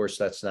 But of course,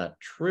 that's not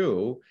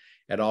true.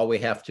 And all we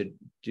have to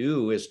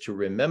do is to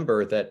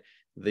remember that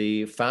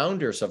the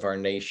founders of our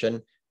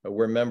nation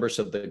were members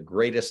of the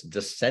greatest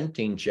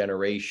dissenting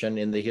generation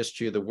in the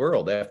history of the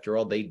world. After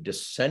all, they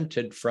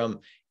dissented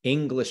from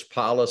English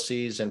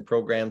policies and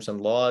programs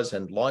and laws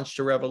and launched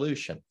a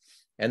revolution.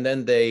 And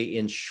then they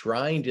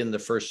enshrined in the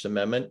First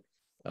Amendment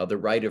the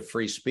right of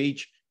free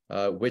speech,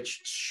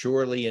 which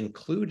surely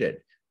included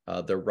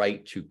the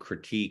right to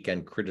critique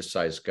and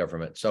criticize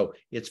government. So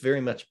it's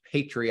very much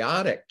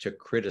patriotic to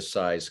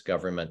criticize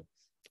government.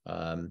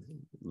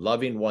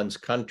 Loving one's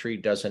country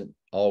doesn't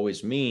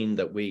always mean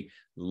that we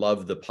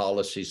love the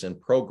policies and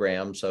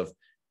programs of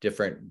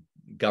different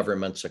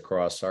governments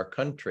across our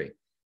country.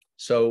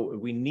 So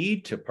we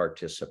need to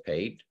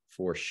participate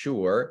for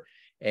sure.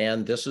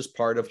 And this is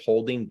part of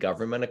holding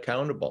government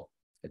accountable.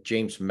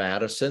 James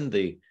Madison,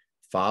 the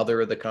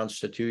father of the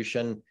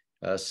Constitution,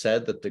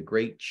 said that the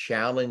great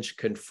challenge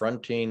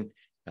confronting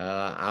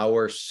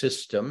our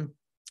system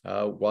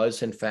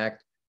was, in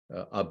fact,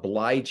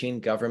 obliging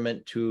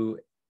government to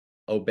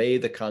obey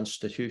the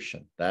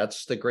Constitution.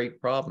 That's the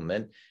great problem.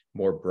 And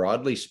more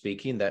broadly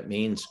speaking, that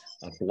means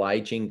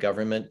obliging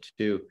government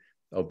to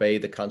obey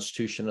the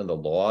Constitution and the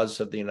laws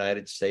of the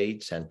United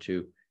States and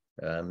to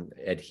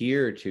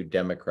adhere to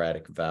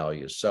democratic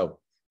values. So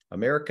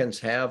Americans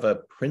have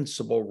a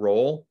principal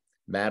role.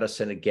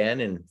 Madison,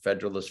 again, in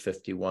Federalist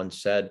 51,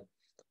 said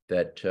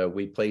that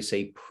we place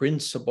a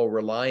principal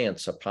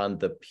reliance upon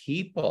the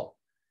people.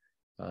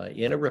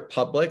 In a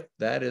republic,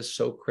 that is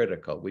so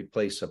critical. We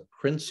place a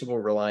principal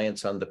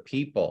reliance on the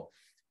people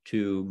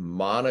to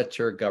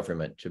monitor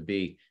government, to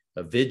be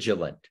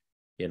vigilant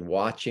in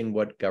watching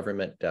what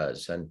government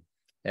does.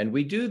 And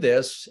we do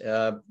this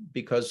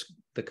because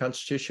the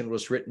Constitution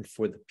was written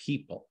for the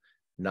people,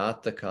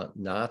 not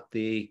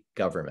the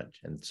government.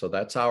 And so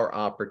that's our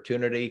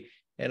opportunity,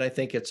 and I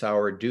think it's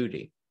our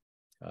duty.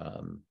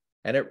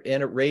 And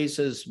it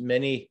raises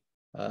many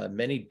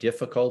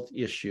difficult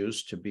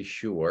issues, to be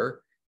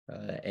sure.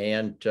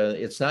 And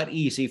it's not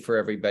easy for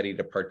everybody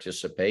to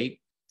participate.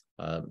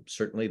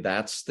 Certainly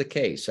that's the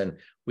case. And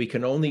we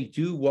can only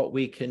do what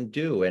we can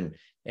do. And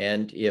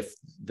if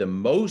the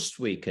most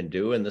we can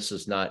do, and this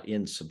is not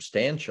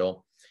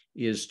insubstantial,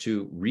 is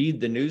to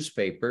read the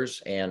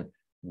newspapers and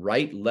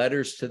write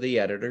letters to the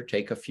editor,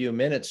 take a few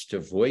minutes to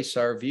voice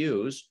our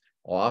views,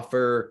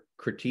 offer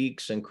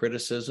critiques and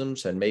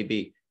criticisms, and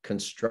maybe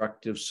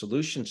constructive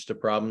solutions to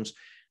problems,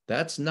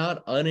 that's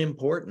not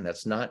unimportant.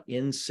 That's not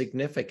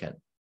insignificant.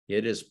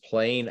 It is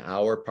playing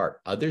our part.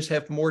 Others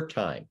have more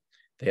time.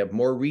 They have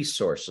more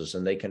resources,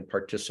 and they can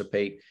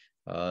participate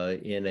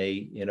in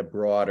a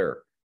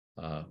broader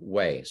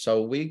way.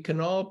 So we can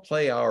all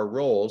play our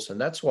roles, and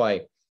that's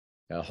why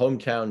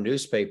hometown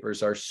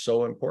newspapers are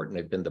so important.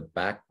 They've been the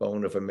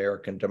backbone of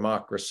American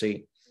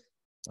democracy.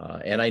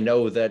 And I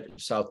know that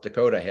South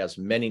Dakota has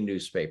many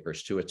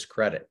newspapers to its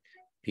credit.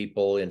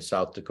 People in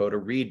South Dakota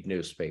read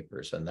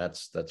newspapers, and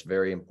that's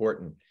very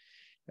important.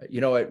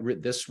 You know,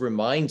 this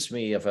reminds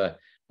me of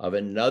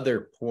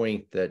another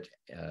point that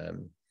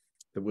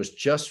was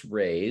just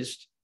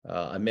raised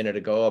a minute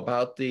ago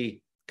about the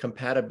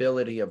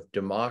compatibility of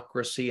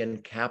democracy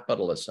and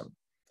capitalism.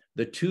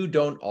 The two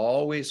don't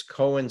always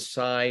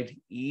coincide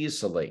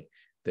easily.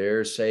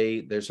 There's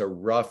a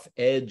rough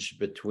edge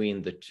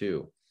between the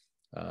two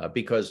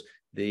because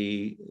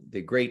the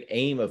great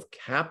aim of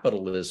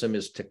capitalism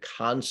is to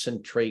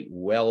concentrate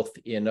wealth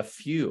in a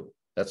few.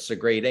 That's the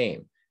great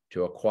aim,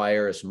 to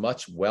acquire as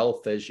much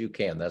wealth as you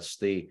can. That's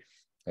the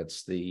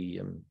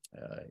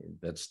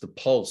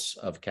pulse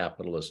of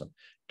capitalism.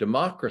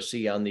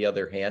 Democracy, on the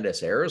other hand,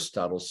 as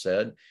Aristotle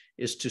said,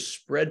 is to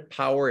spread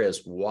power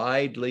as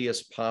widely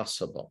as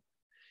possible.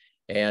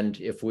 And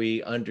if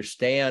we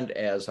understand,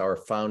 as our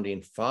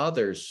founding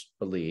fathers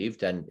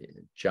believed, and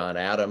John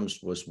Adams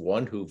was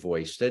one who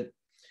voiced it,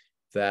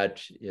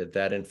 that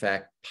in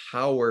fact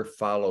power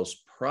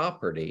follows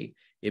property,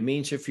 it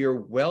means if you're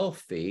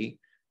wealthy,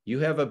 you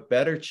have a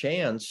better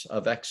chance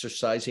of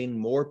exercising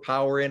more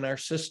power in our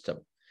system.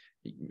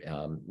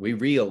 We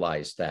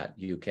realize that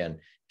you can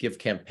give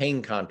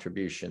campaign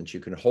contributions, you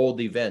can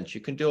hold events,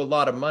 you can do a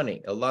lot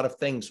of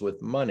things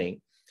with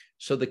money.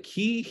 So the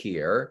key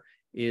here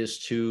is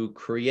to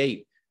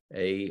create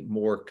a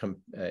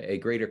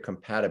greater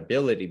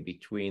compatibility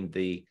between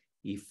the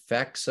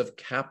effects of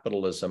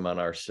capitalism on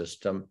our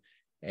system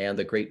and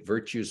the great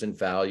virtues and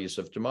values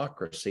of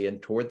democracy.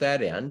 And toward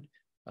that end,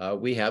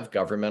 we have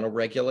governmental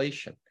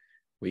regulation.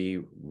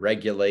 We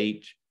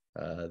regulate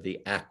the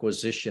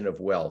acquisition of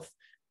wealth.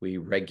 We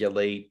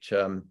regulate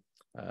the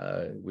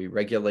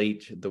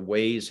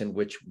ways in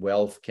which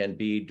wealth can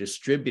be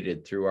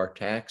distributed through our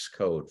tax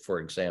code, for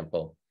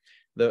example.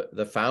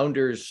 The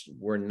founders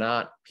were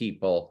not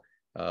people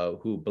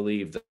who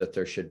believed that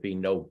there should be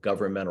no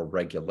governmental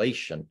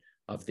regulation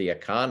of the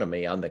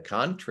economy. On the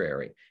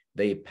contrary,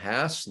 they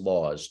passed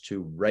laws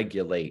to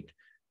regulate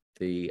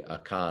the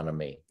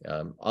economy.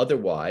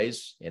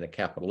 Otherwise, in a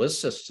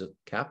capitalist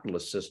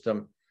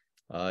system,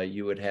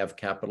 you would have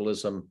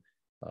capitalism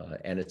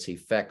and its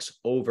effects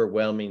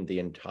overwhelming the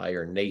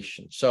entire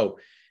nation. So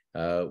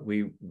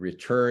we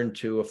return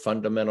to a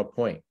fundamental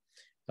point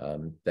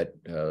that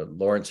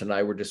Lawrence and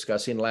I were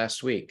discussing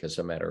last week, as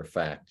a matter of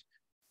fact,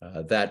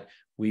 that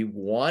we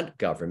want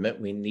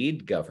government, we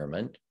need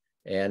government,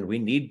 and we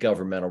need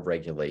governmental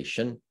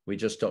regulation. We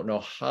just don't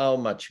know how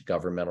much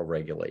governmental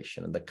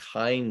regulation and the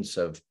kinds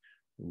of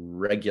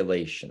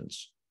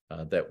regulations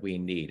that we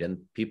need. And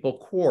people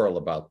quarrel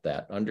about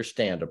that,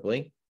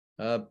 understandably.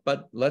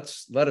 But let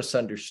us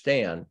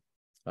understand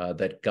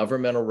that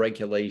governmental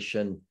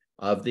regulation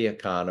of the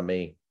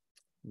economy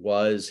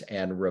was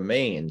and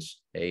remains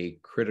a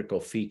critical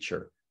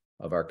feature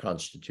of our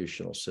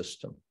constitutional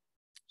system.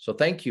 So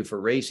thank you for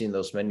raising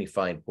those many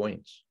fine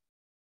points.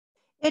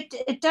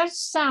 It does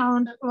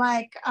sound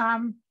like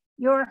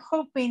you're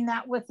hoping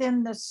that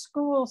within the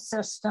school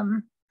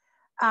system,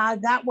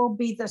 that will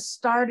be the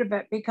start of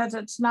it, because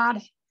it's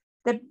not,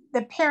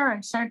 the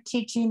parents aren't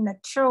teaching the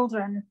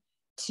children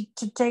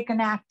to take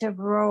an active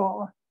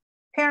role.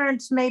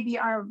 Parents maybe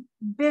are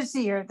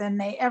busier than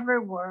they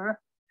ever were,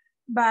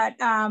 but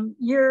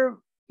you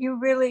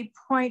really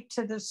point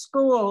to the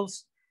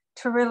schools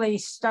to really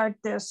start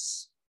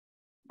this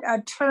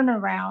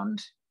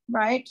turnaround,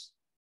 right?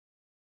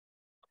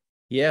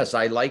 Yes,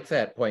 I like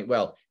that point.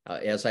 Well,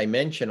 as I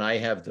mentioned, I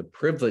have the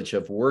privilege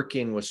of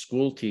working with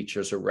school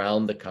teachers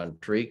around the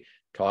country,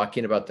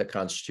 talking about the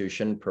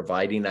Constitution,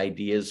 providing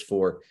ideas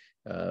for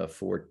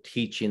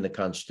teaching the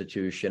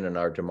Constitution and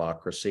our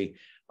democracy.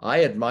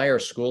 I admire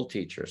school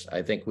teachers.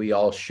 I think we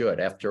all should.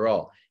 After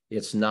all,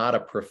 it's not a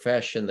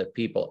profession that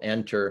people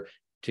enter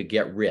to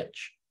get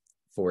rich,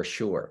 for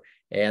sure.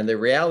 And the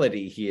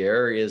reality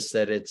here is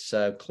that it's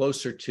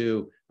closer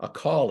to a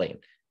calling.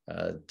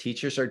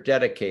 Teachers are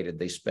dedicated.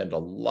 They spend a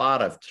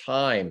lot of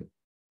time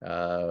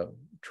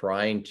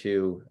trying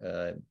to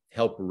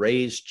help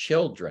raise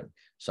children.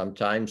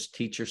 Sometimes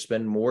teachers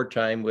spend more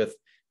time with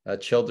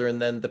children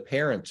than the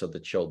parents of the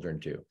children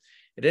do.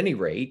 At any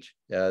rate,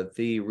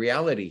 the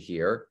reality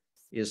here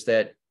is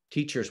that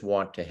teachers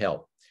want to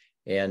help.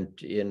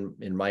 And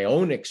in my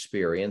own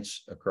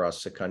experience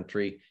across the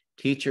country,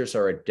 teachers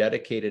are a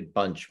dedicated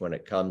bunch when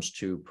it comes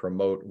to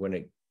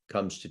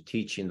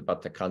teaching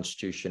about the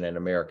Constitution and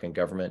American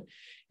government.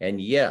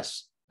 And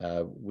yes,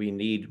 we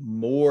need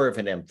more of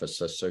an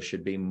emphasis. There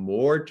should be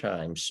more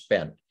time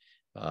spent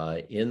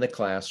in the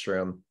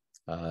classroom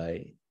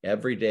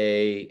every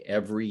day,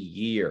 every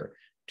year,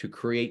 to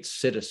create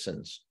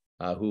citizens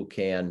who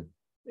can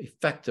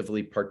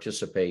effectively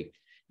participate.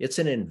 It's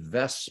an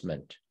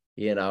investment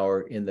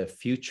in the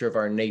future of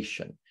our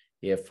nation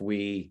if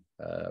we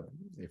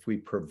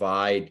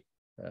provide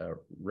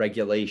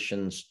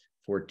regulations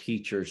for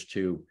teachers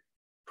to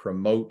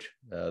promote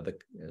the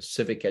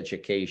civic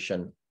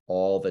education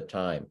all the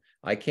time.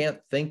 I can't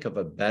think of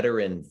a better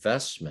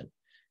investment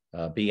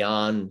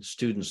beyond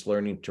students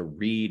learning to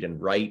read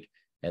and write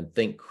and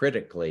think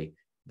critically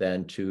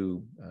than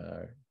to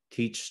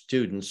teach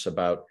students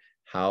about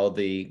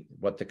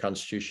what the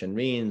Constitution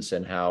means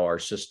and how our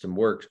system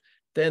works.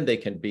 Then they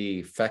can be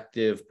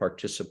effective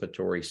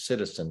participatory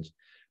citizens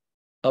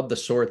of the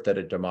sort that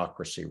a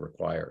democracy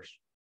requires.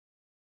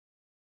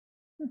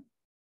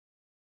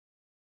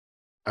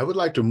 I would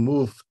like to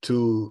move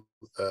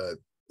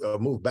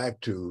back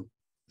to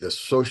the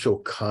social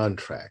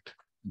contract.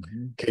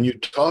 Mm-hmm. Can you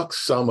talk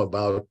some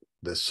about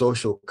the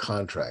social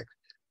contract?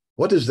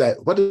 What does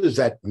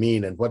that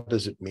mean, and what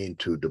does it mean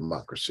to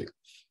democracy?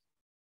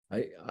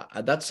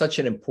 That's such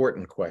an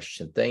important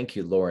question. Thank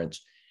you,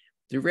 Lawrence.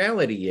 The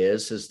reality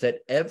is that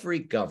every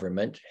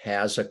government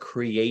has a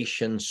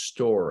creation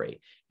story.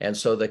 And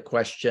so the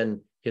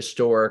question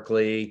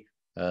historically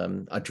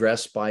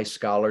addressed by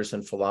scholars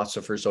and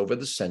philosophers over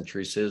the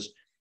centuries is,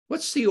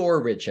 what's the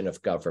origin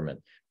of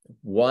government?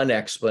 One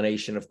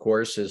explanation, of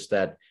course, is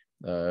that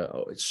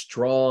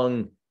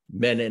strong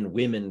men and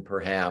women,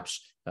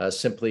 perhaps,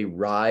 simply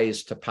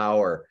rise to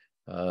power.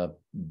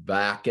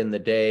 Back in the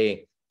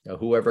day,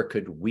 whoever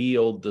could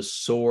wield the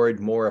sword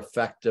more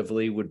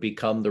effectively would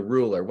become the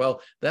ruler.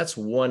 Well, that's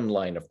one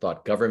line of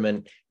thought.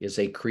 Government is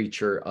a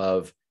creature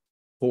of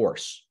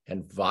force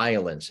and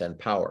violence and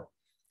power.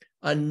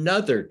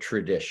 Another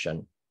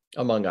tradition,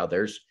 among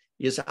others,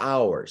 is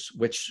ours,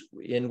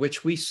 in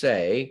which we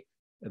say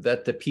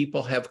that the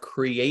people have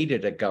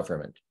created a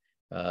government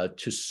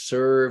to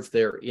serve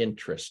their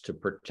interests, to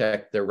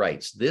protect their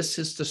rights. This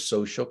is the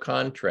social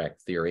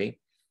contract theory,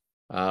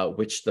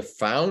 which the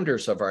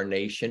founders of our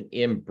nation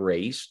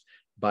embraced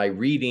by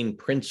reading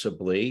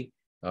principally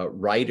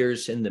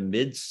writers in the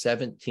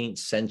mid-17th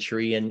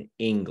century in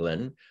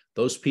England,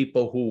 those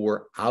people who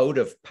were out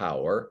of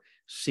power,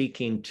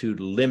 seeking to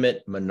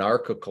limit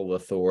monarchical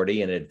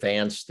authority and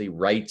advance the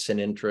rights and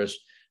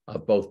interests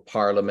of both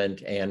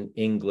Parliament and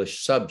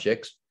English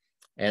subjects.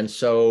 And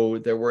so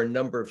there were a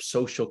number of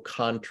social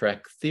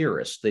contract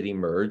theorists that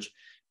emerged.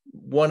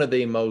 One of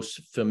the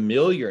most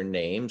familiar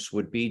names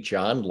would be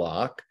John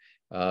Locke,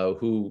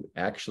 who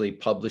actually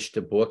published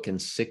a book in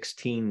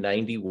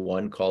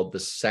 1691 called The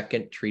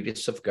Second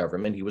Treatise of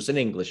Government. He was an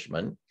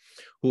Englishman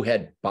who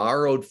had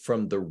borrowed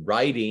from the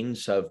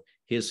writings of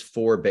his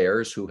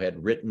forebears who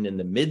had written in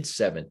the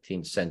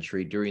mid-17th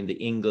century during the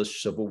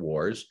English Civil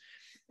Wars.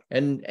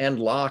 And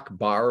Locke,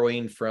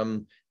 borrowing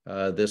from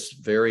this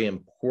very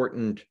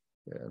important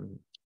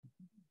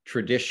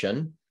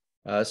tradition,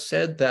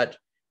 said that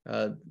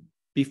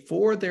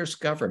before there's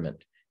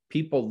government,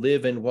 people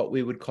live in what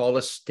we would call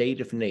a state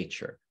of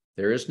nature.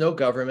 There is no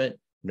government,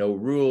 no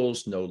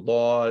rules, no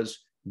laws,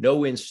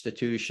 no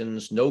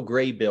institutions, no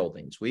gray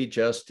buildings. We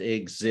just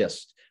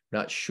exist.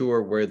 Not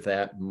sure where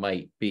that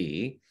might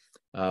be,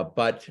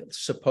 but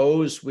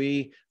suppose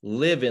we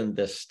live in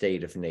this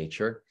state of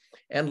nature,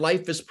 And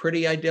life is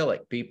pretty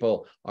idyllic.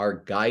 People are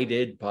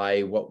guided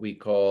by what we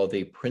call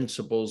the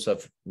principles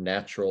of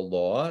natural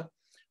law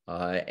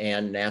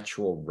and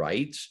natural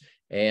rights.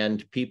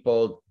 And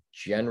people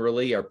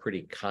generally are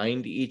pretty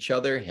kind to each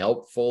other,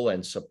 helpful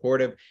and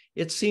supportive.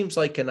 It seems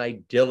like an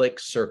idyllic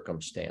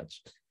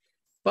circumstance.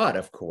 But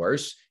of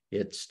course,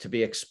 it's to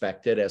be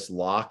expected, as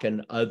Locke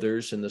and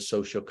others in the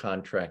social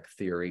contract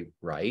theory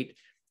write,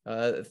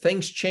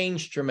 things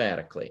change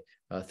dramatically.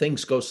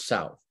 Things go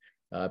south.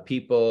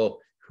 People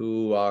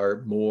who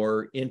are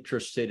more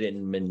interested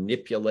in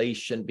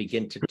manipulation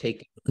begin to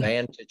take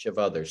advantage of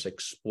others,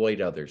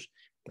 exploit others.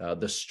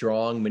 The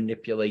strong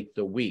manipulate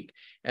the weak.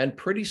 And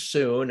pretty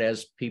soon,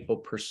 as people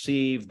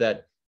perceive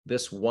that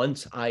this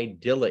once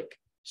idyllic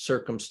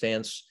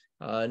circumstance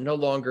no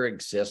longer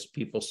exists,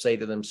 people say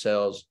to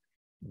themselves,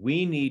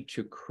 we need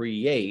to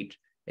create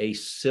a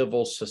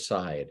civil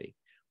society.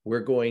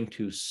 We're going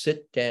to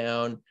sit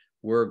down,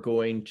 we're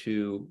going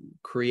to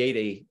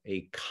create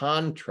a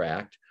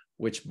contract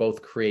which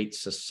both creates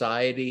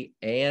society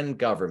and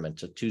government.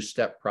 It's a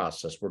two-step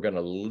process. We're going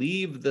to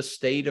leave the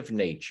state of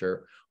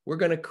nature, we're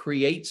going to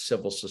create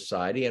civil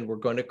society, and we're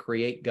going to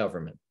create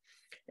government.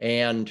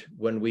 And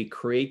when we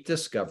create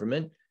this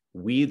government,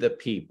 we, the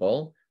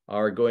people,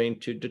 are going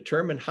to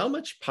determine how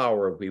much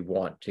power we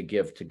want to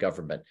give to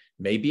government.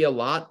 Maybe a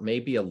lot,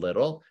 maybe a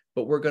little,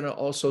 but we're going to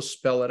also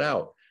spell it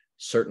out.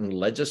 Certain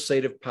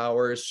legislative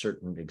powers,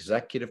 certain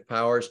executive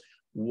powers.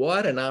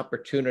 What an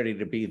opportunity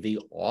to be the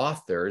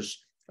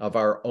authors of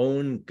our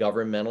own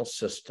governmental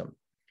system.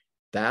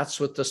 That's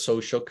what the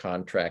social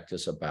contract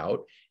is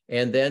about.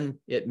 And then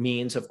it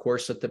means, of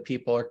course, that the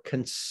people are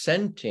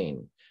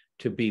consenting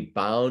to be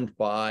bound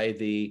by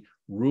the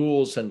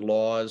rules and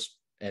laws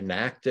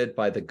enacted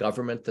by the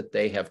government that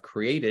they have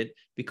created,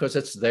 because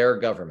it's their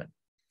government.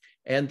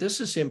 And this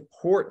is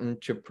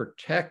important to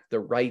protect the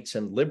rights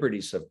and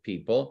liberties of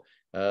people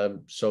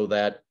so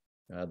that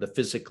the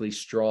physically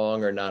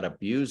strong are not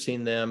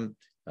abusing them,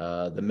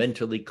 the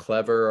mentally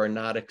clever are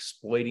not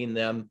exploiting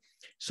them.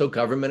 So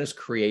government is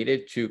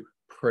created to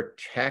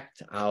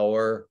protect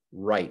our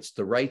rights,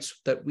 the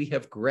rights that we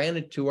have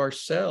granted to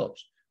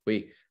ourselves.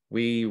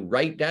 We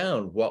write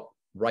down what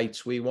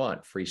rights we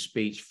want: free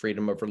speech,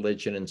 freedom of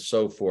religion, and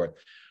so forth.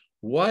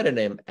 What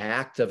an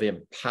act of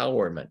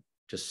empowerment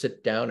to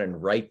sit down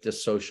and write the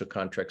social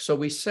contract. So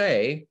we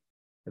say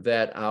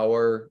that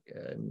our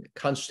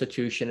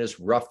Constitution is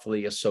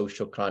roughly a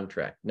social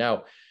contract.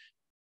 Now,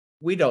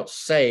 we don't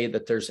say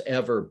that there's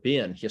ever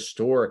been,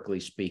 historically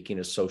speaking,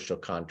 a social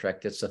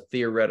contract. It's a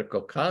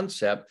theoretical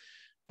concept,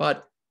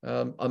 but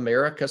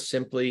America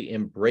simply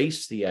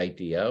embraced the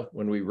idea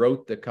when we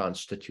wrote the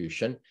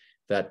Constitution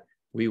that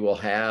we will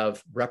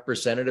have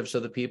representatives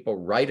of the people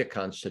write a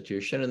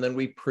constitution, and then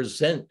we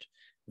present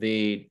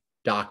the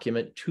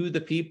document to the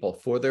people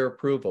for their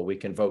approval. We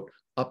can vote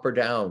up or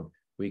down.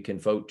 We can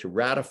vote to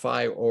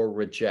ratify or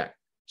reject.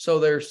 So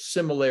there's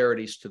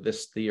similarities to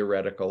this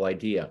theoretical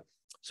idea.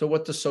 So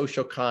what the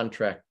social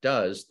contract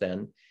does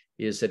then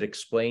is it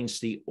explains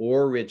the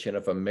origin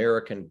of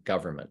American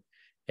government.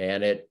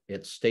 And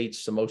it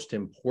states the most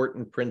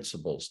important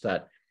principles,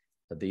 that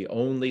the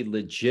only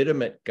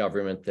legitimate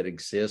government that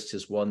exists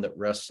is one that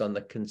rests on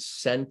the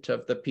consent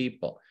of the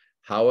people.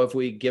 How have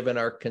we given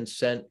our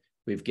consent?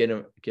 We've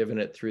given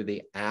it through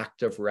the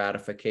act of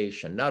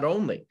ratification, not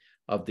only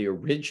of the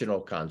original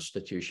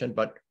Constitution,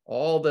 but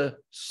all the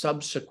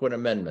subsequent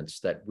amendments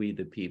that we,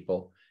 the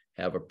people,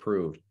 have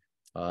approved.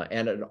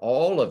 And at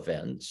all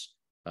events,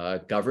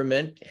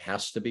 government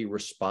has to be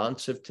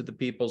responsive to the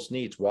people's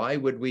needs. Why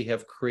would we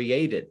have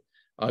created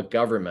a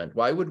government?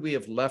 Why would we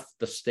have left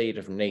the state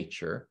of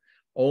nature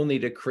only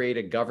to create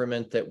a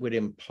government that would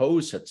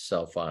impose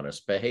itself on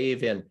us,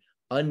 behave in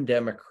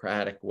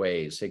undemocratic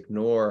ways,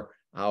 ignore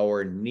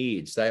our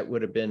needs? That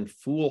would have been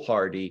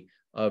foolhardy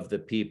of the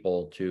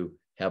people to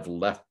have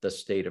left the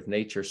state of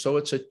nature. So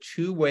it's a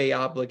two-way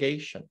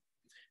obligation.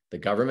 The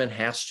government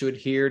has to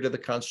adhere to the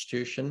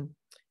Constitution.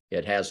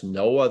 It has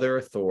no other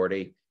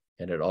authority.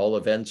 And at all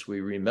events,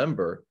 we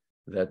remember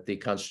that the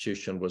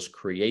Constitution was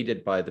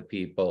created by the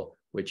people,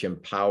 which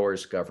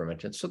empowers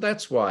government. And so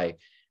that's why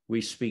we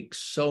speak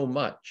so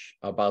much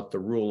about the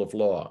rule of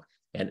law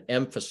and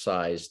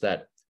emphasize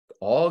that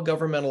all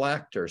governmental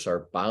actors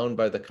are bound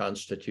by the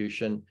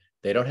Constitution.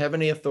 They don't have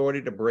any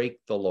authority to break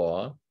the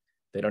law.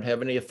 They don't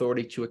have any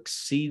authority to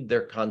exceed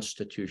their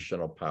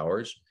constitutional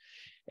powers.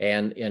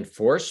 And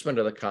enforcement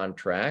of the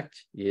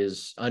contract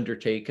is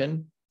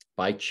undertaken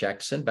by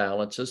checks and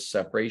balances,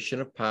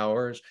 separation of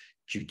powers,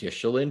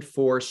 judicial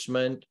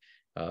enforcement,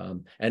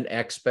 an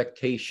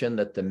expectation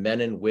that the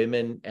men and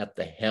women at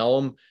the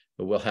helm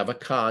will have a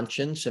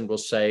conscience and will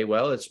say,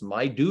 well, it's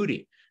my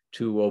duty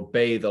to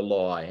obey the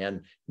law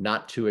and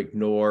not to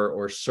ignore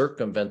or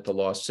circumvent the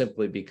law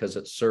simply because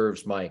it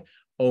serves my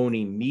own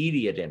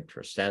immediate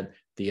interest. And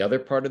the other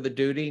part of the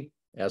duty,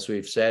 as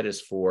we've said,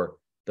 is for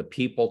the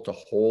people to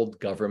hold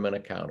government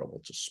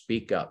accountable, to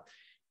speak up.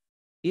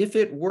 If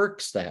it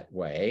works that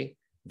way,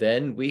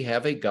 then we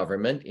have a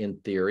government, in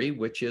theory,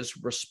 which is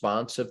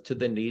responsive to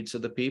the needs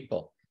of the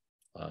people.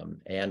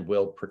 and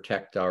will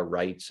protect our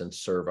rights and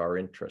serve our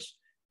interests.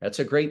 That's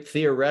a great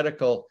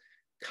theoretical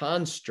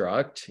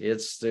construct.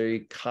 It's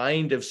the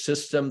kind of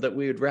system that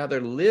we would rather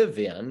live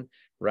in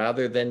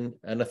rather than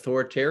an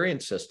authoritarian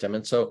system.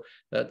 And so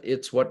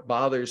it's what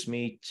bothers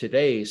me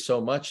today so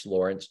much,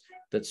 Lawrence,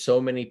 that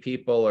so many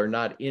people are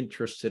not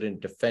interested in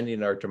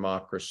defending our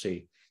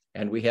democracy.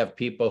 And we have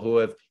people who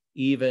have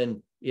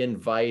even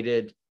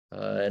invited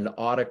an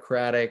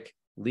autocratic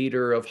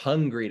leader of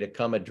Hungary to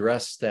come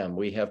address them.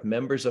 We have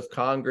members of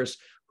Congress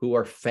who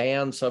are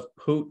fans of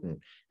Putin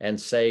and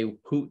say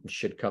Putin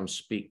should come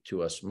speak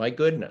to us. My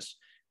goodness,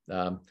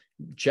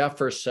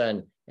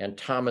 Jefferson and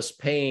Thomas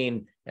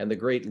Paine and the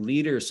great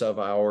leaders of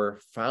our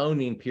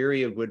founding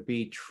period would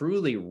be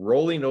truly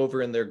rolling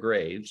over in their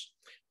graves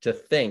to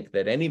think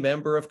that any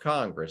member of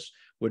Congress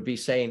would be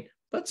saying,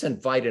 let's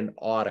invite an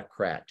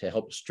autocrat to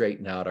help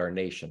straighten out our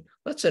nation.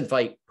 Let's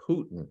invite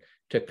Putin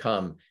to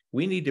come.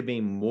 We need to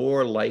be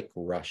more like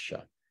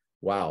Russia.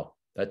 Wow,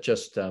 that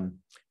just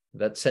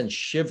that sends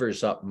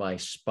shivers up my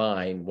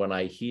spine when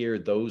I hear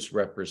those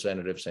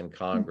representatives in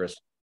Congress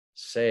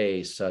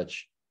say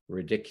such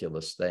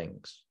ridiculous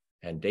things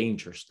and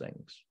dangerous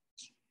things.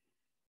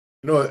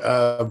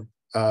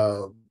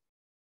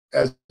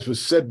 As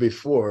was said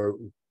before,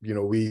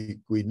 we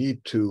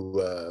need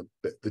to,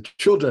 the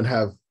children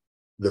have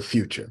the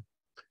future,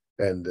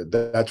 and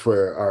that's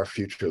where our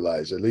future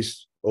lies. At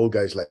least old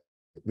guys like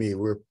me,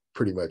 we're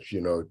pretty much,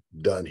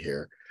 done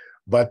here.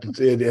 But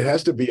it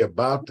has to be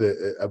about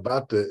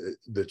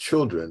the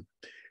children,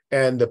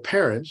 and the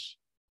parents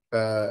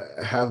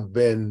have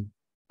been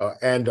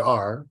and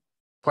are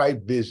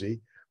quite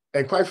busy.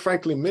 And quite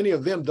frankly, many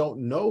of them don't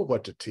know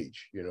what to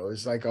teach.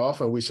 It's like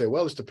often we say,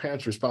 well, it's the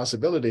parents'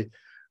 responsibility,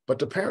 but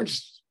the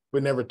parents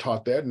were never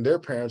taught that, and their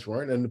parents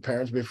weren't, and the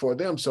parents before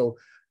them. So,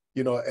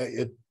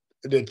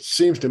 it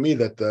seems to me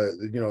that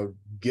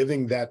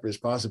giving that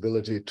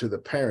responsibility to the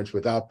parents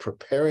without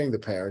preparing the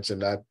parents and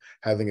not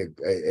having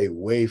a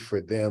way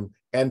for them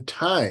and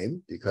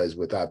time, because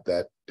without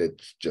that,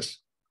 it's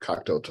just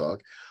cocktail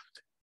talk.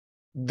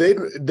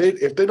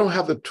 If they don't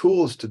have the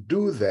tools to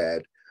do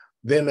that,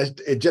 then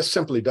it just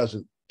simply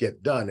doesn't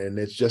get done. And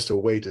it's just a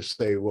way to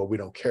say, well, we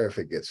don't care if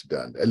it gets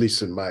done, at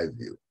least in my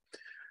view.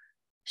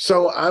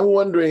 So I'm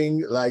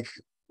wondering,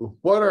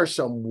 what are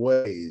some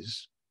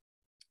ways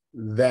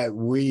that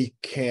we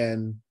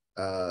can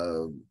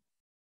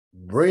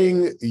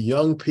bring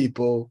young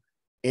people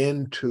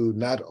into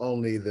not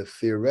only the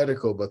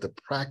theoretical, but the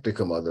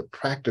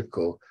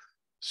practical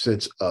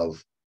sense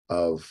of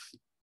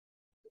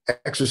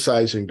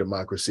exercising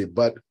democracy,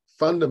 but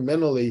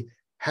fundamentally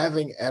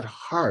having at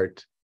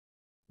heart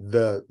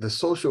the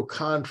social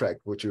contract,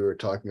 which you were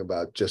talking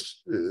about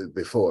just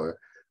before,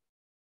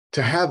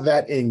 to have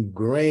that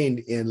ingrained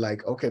in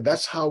okay,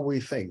 that's how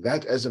we think.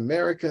 That as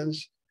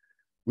Americans,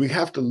 we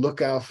have to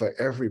look out for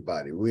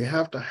everybody. We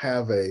have to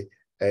have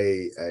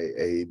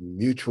a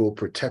mutual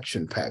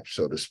protection patch,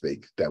 so to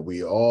speak, that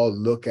we all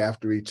look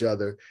after each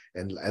other.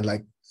 And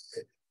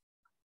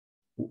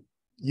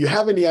you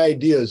have any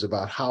ideas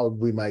about how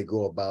we might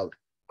go about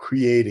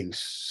creating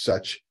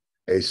such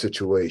a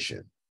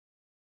situation?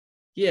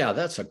 Yeah,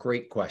 that's a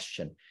great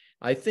question.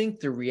 I think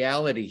the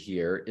reality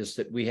here is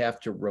that we have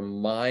to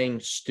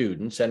remind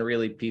students, and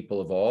really people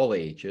of all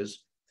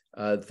ages,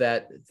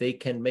 that they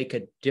can make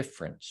a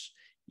difference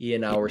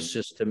in our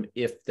system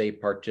if they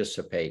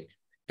participate.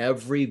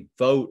 Every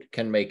vote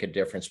can make a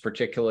difference,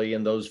 particularly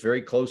in those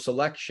very close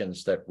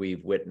elections that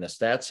we've witnessed.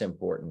 That's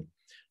important.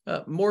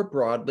 More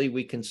broadly,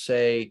 we can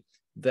say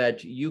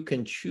that you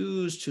can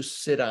choose to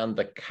sit on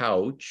the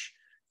couch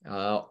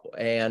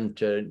and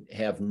to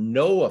have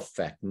no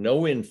effect,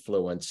 no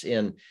influence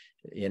in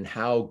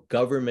how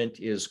government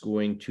is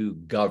going to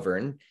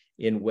govern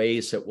in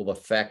ways that will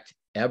affect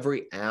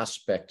every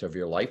aspect of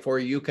your life, or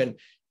you can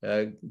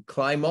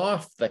climb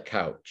off the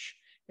couch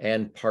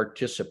and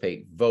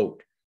participate,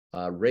 vote,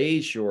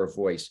 raise your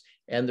voice.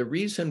 And the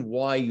reason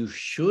why you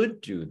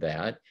should do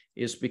that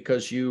is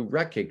because you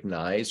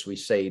recognize, we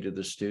say to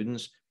the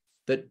students,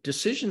 that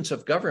decisions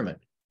of government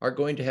are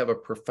going to have a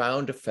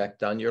profound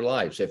effect on your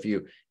lives. If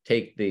you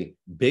take the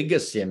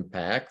biggest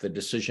impact, the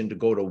decision to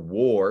go to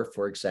war,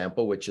 for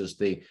example, which is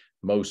the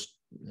most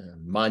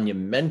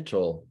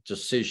monumental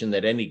decision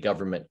that any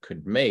government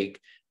could make,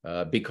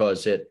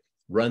 because it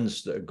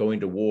going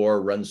to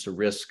war runs the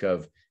risk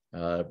of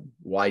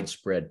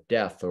widespread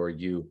death, or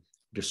you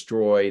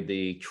destroy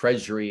the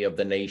treasury of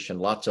the nation.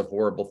 Lots of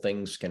horrible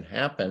things can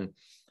happen.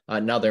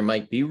 Now, there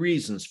might be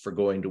reasons for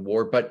going to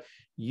war, but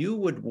you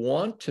would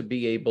want to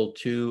be able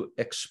to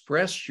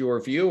express your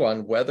view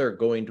on whether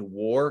going to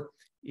war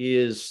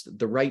is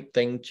the right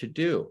thing to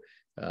do.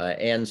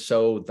 And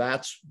so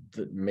that's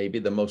maybe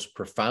the most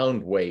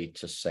profound way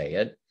to say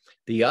it.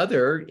 The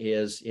other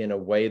is in a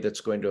way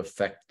that's going to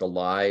affect the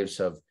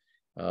lives of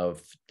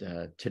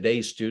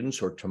today's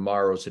students or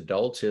tomorrow's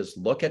adults, is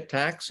look at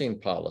taxing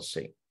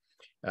policy.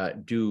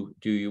 Do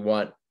you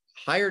want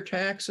higher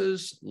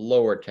taxes,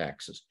 lower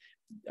taxes?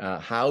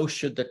 How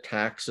should the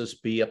taxes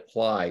be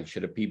applied?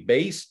 Should it be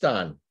based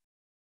on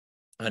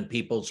on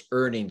people's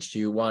earnings? Do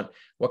you want,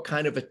 what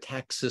kind of a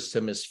tax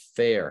system is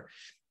fair?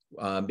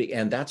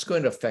 And that's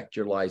going to affect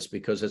your lives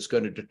because it's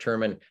going to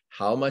determine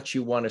how much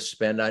you want to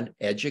spend on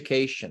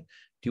education.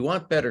 Do you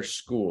want better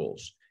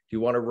schools? Do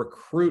you want to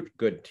recruit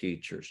good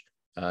teachers?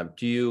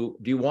 Do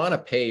you want to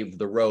pave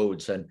the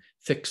roads and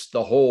fix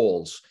the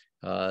holes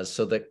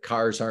so that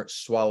cars aren't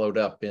swallowed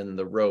up in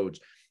the roads?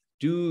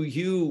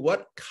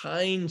 What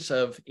kinds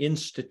of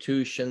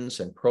institutions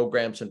and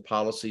programs and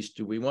policies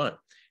do we want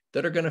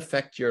that are going to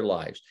affect your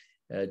lives?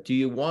 Do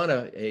you want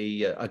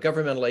a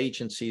governmental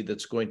agency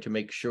that's going to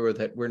make sure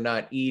that we're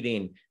not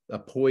eating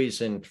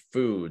poisoned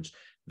foods?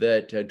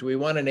 Do we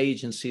want an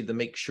agency to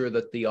make sure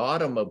that the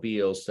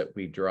automobiles that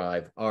we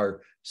drive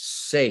are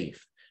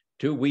safe?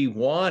 Do we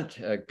want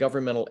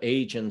governmental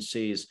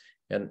agencies,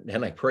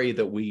 and I pray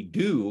that we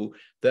do,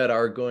 that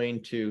are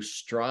going to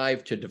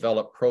strive to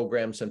develop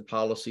programs and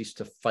policies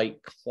to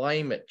fight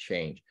climate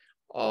change?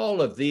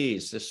 All of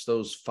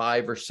those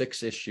 5 or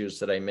 6 issues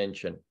that I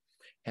mentioned,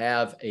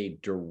 have a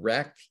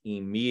direct,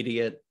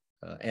 immediate,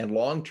 and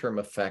long-term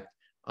effect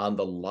on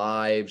the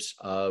lives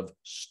of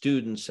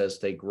students as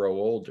they grow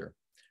older.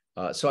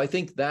 So I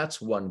think that's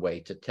one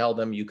way to tell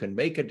them you can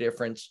make a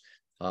difference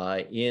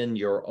in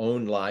your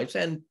own lives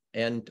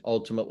and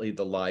ultimately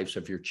the lives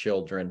of your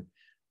children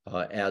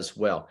as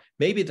well.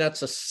 Maybe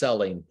that's a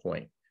selling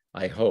point.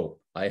 I hope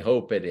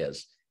it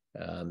is,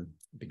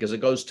 because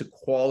it goes to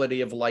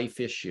quality of life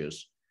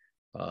issues.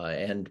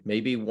 And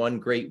maybe one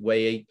great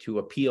way to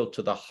appeal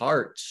to the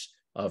hearts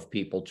of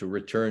people, to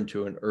return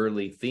to an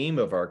early theme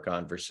of our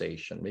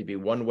conversation, maybe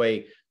one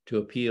way to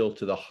appeal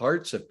to the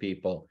hearts of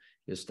people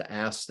is to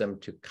ask them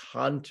to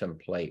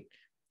contemplate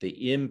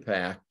the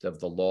impact of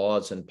the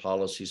laws and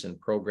policies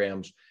and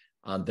programs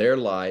on their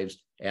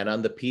lives and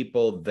on the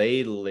people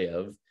they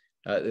love,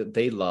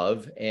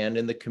 and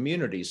in the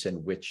communities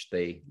in which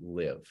they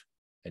live.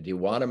 And do you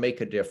want to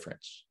make a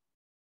difference?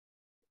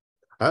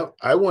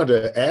 I want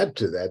to add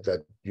to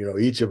that,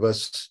 each of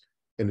us,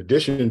 in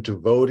addition to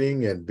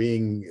voting and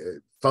being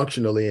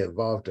functionally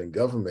involved in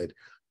government,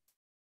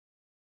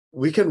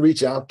 we can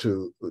reach out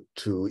to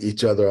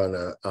each other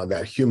on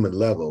that human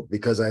level,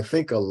 because I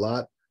think a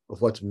lot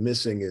of what's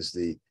missing is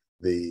the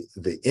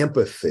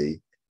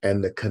empathy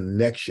and the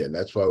connection.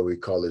 That's why we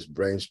call this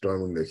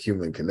brainstorming the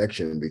human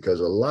connection,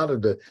 because a lot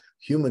of the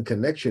human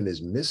connection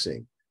is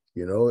missing.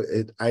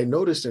 I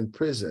noticed in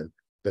prison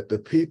that the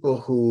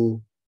people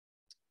who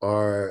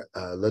are,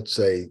 let's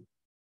say,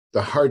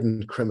 the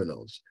hardened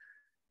criminals,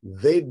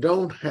 they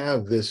don't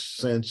have this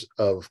sense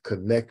of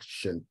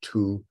connection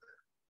to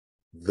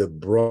the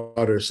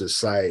broader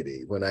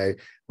society. When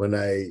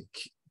I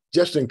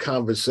just in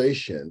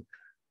conversation,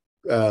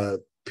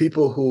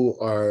 people who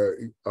are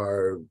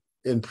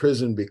in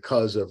prison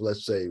because of,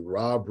 let's say,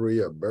 robbery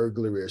or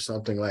burglary or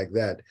something like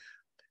that,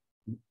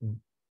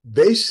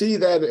 they see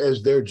that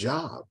as their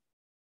job.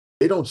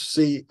 They don't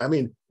see,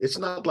 it's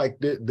not like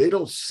they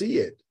don't see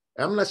it.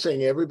 I'm not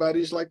saying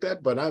everybody's like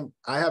that, but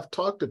I have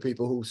talked to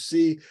people who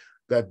see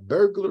that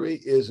burglary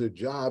is a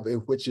job in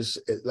which is,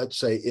 let's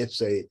say,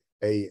 it's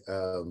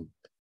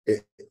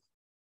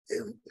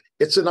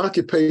it's an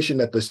occupation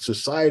that the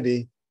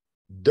society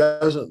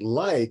doesn't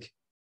like,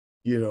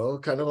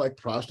 kind of like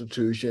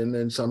prostitution,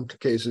 in some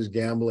cases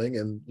gambling,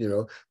 and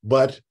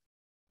but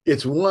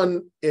it's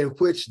one in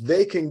which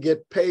they can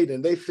get paid,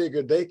 and they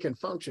figure they can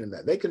function in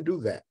that. They can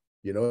do that.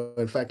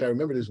 In fact, I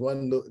remember this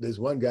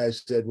one guy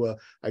said, well,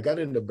 I got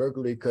into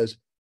burglary because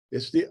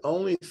it's the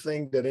only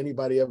thing that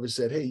anybody ever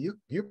said, hey,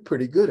 you're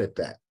pretty good at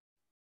that.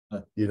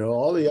 Huh.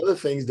 All the other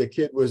things the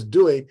kid was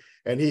doing,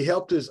 and he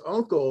helped his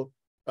uncle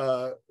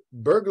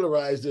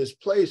burglarize this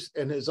place,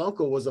 and his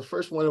uncle was the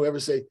first one to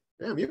ever say,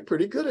 damn, you're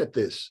pretty good at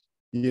this,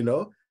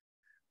 And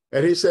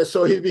he said,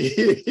 so he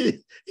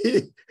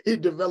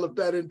developed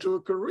that into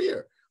a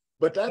career.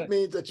 But that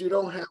means that you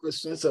don't have a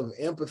sense of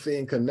empathy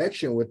and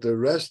connection with the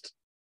rest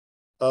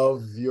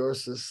of your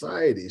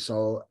society.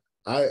 So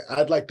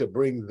I'd like to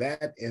bring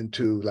that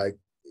into, like,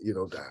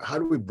 how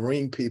do we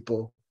bring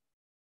people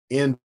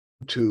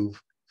into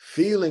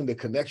feeling the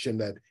connection,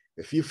 that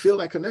if you feel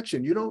that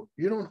connection, you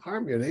don't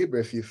harm your neighbor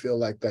if you feel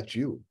like that's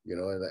you,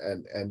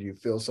 and you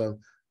feel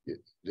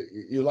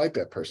you like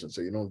that person,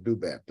 so you don't do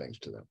bad things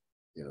to them,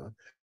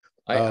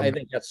 I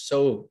think that's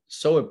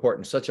so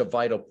important, such a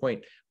vital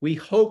point. We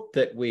hope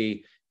that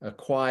we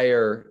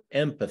acquire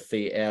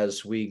empathy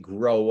as we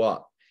grow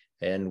up,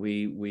 and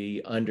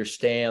we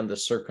understand the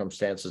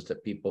circumstances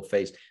that people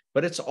face.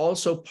 But it's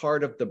also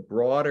part of the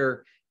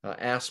broader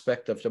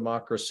aspect of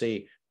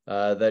democracy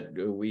that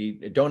we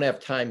don't have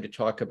time to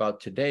talk about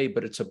today,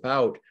 but it's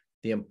about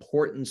the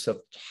importance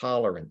of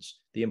tolerance,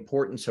 the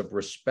importance of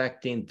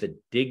respecting the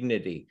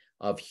dignity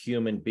of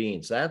human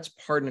beings. That's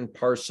part and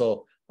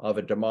parcel of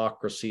a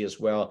democracy as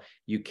well.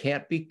 You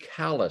can't be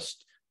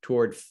calloused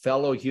toward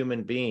fellow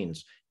human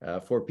beings.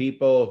 For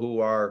people who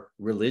are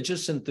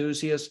religious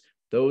enthusiasts,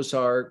 those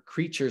are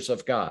creatures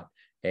of God.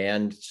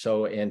 And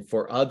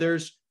for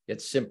others,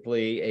 it's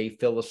simply a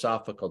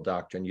philosophical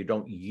doctrine. You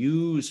don't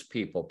use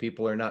people.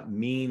 People are not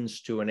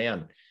means to an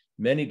end.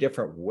 Many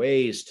different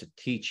ways to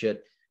teach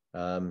it.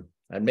 And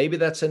maybe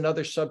that's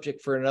another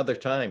subject for another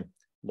time,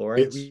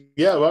 Lawrence.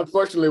 Yeah, well,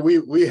 unfortunately,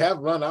 we have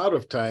run out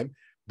of time,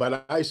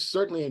 but I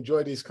certainly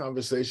enjoy these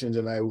conversations,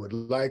 and I would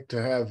like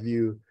to have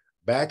you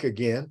back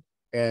again,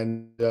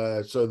 and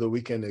so that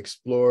we can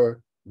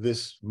explore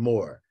this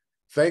more.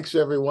 Thanks,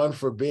 everyone,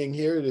 for being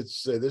here.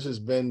 This has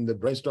been the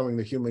Brainstorming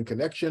the Human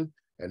Connection,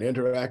 an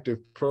interactive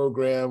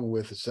program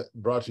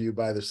brought to you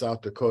by the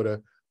South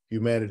Dakota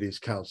Humanities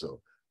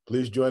Council.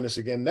 Please join us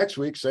again next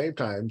week, same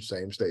time,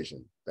 same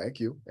station. Thank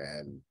you,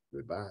 and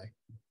goodbye.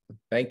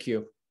 Thank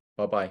you.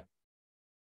 Bye-bye.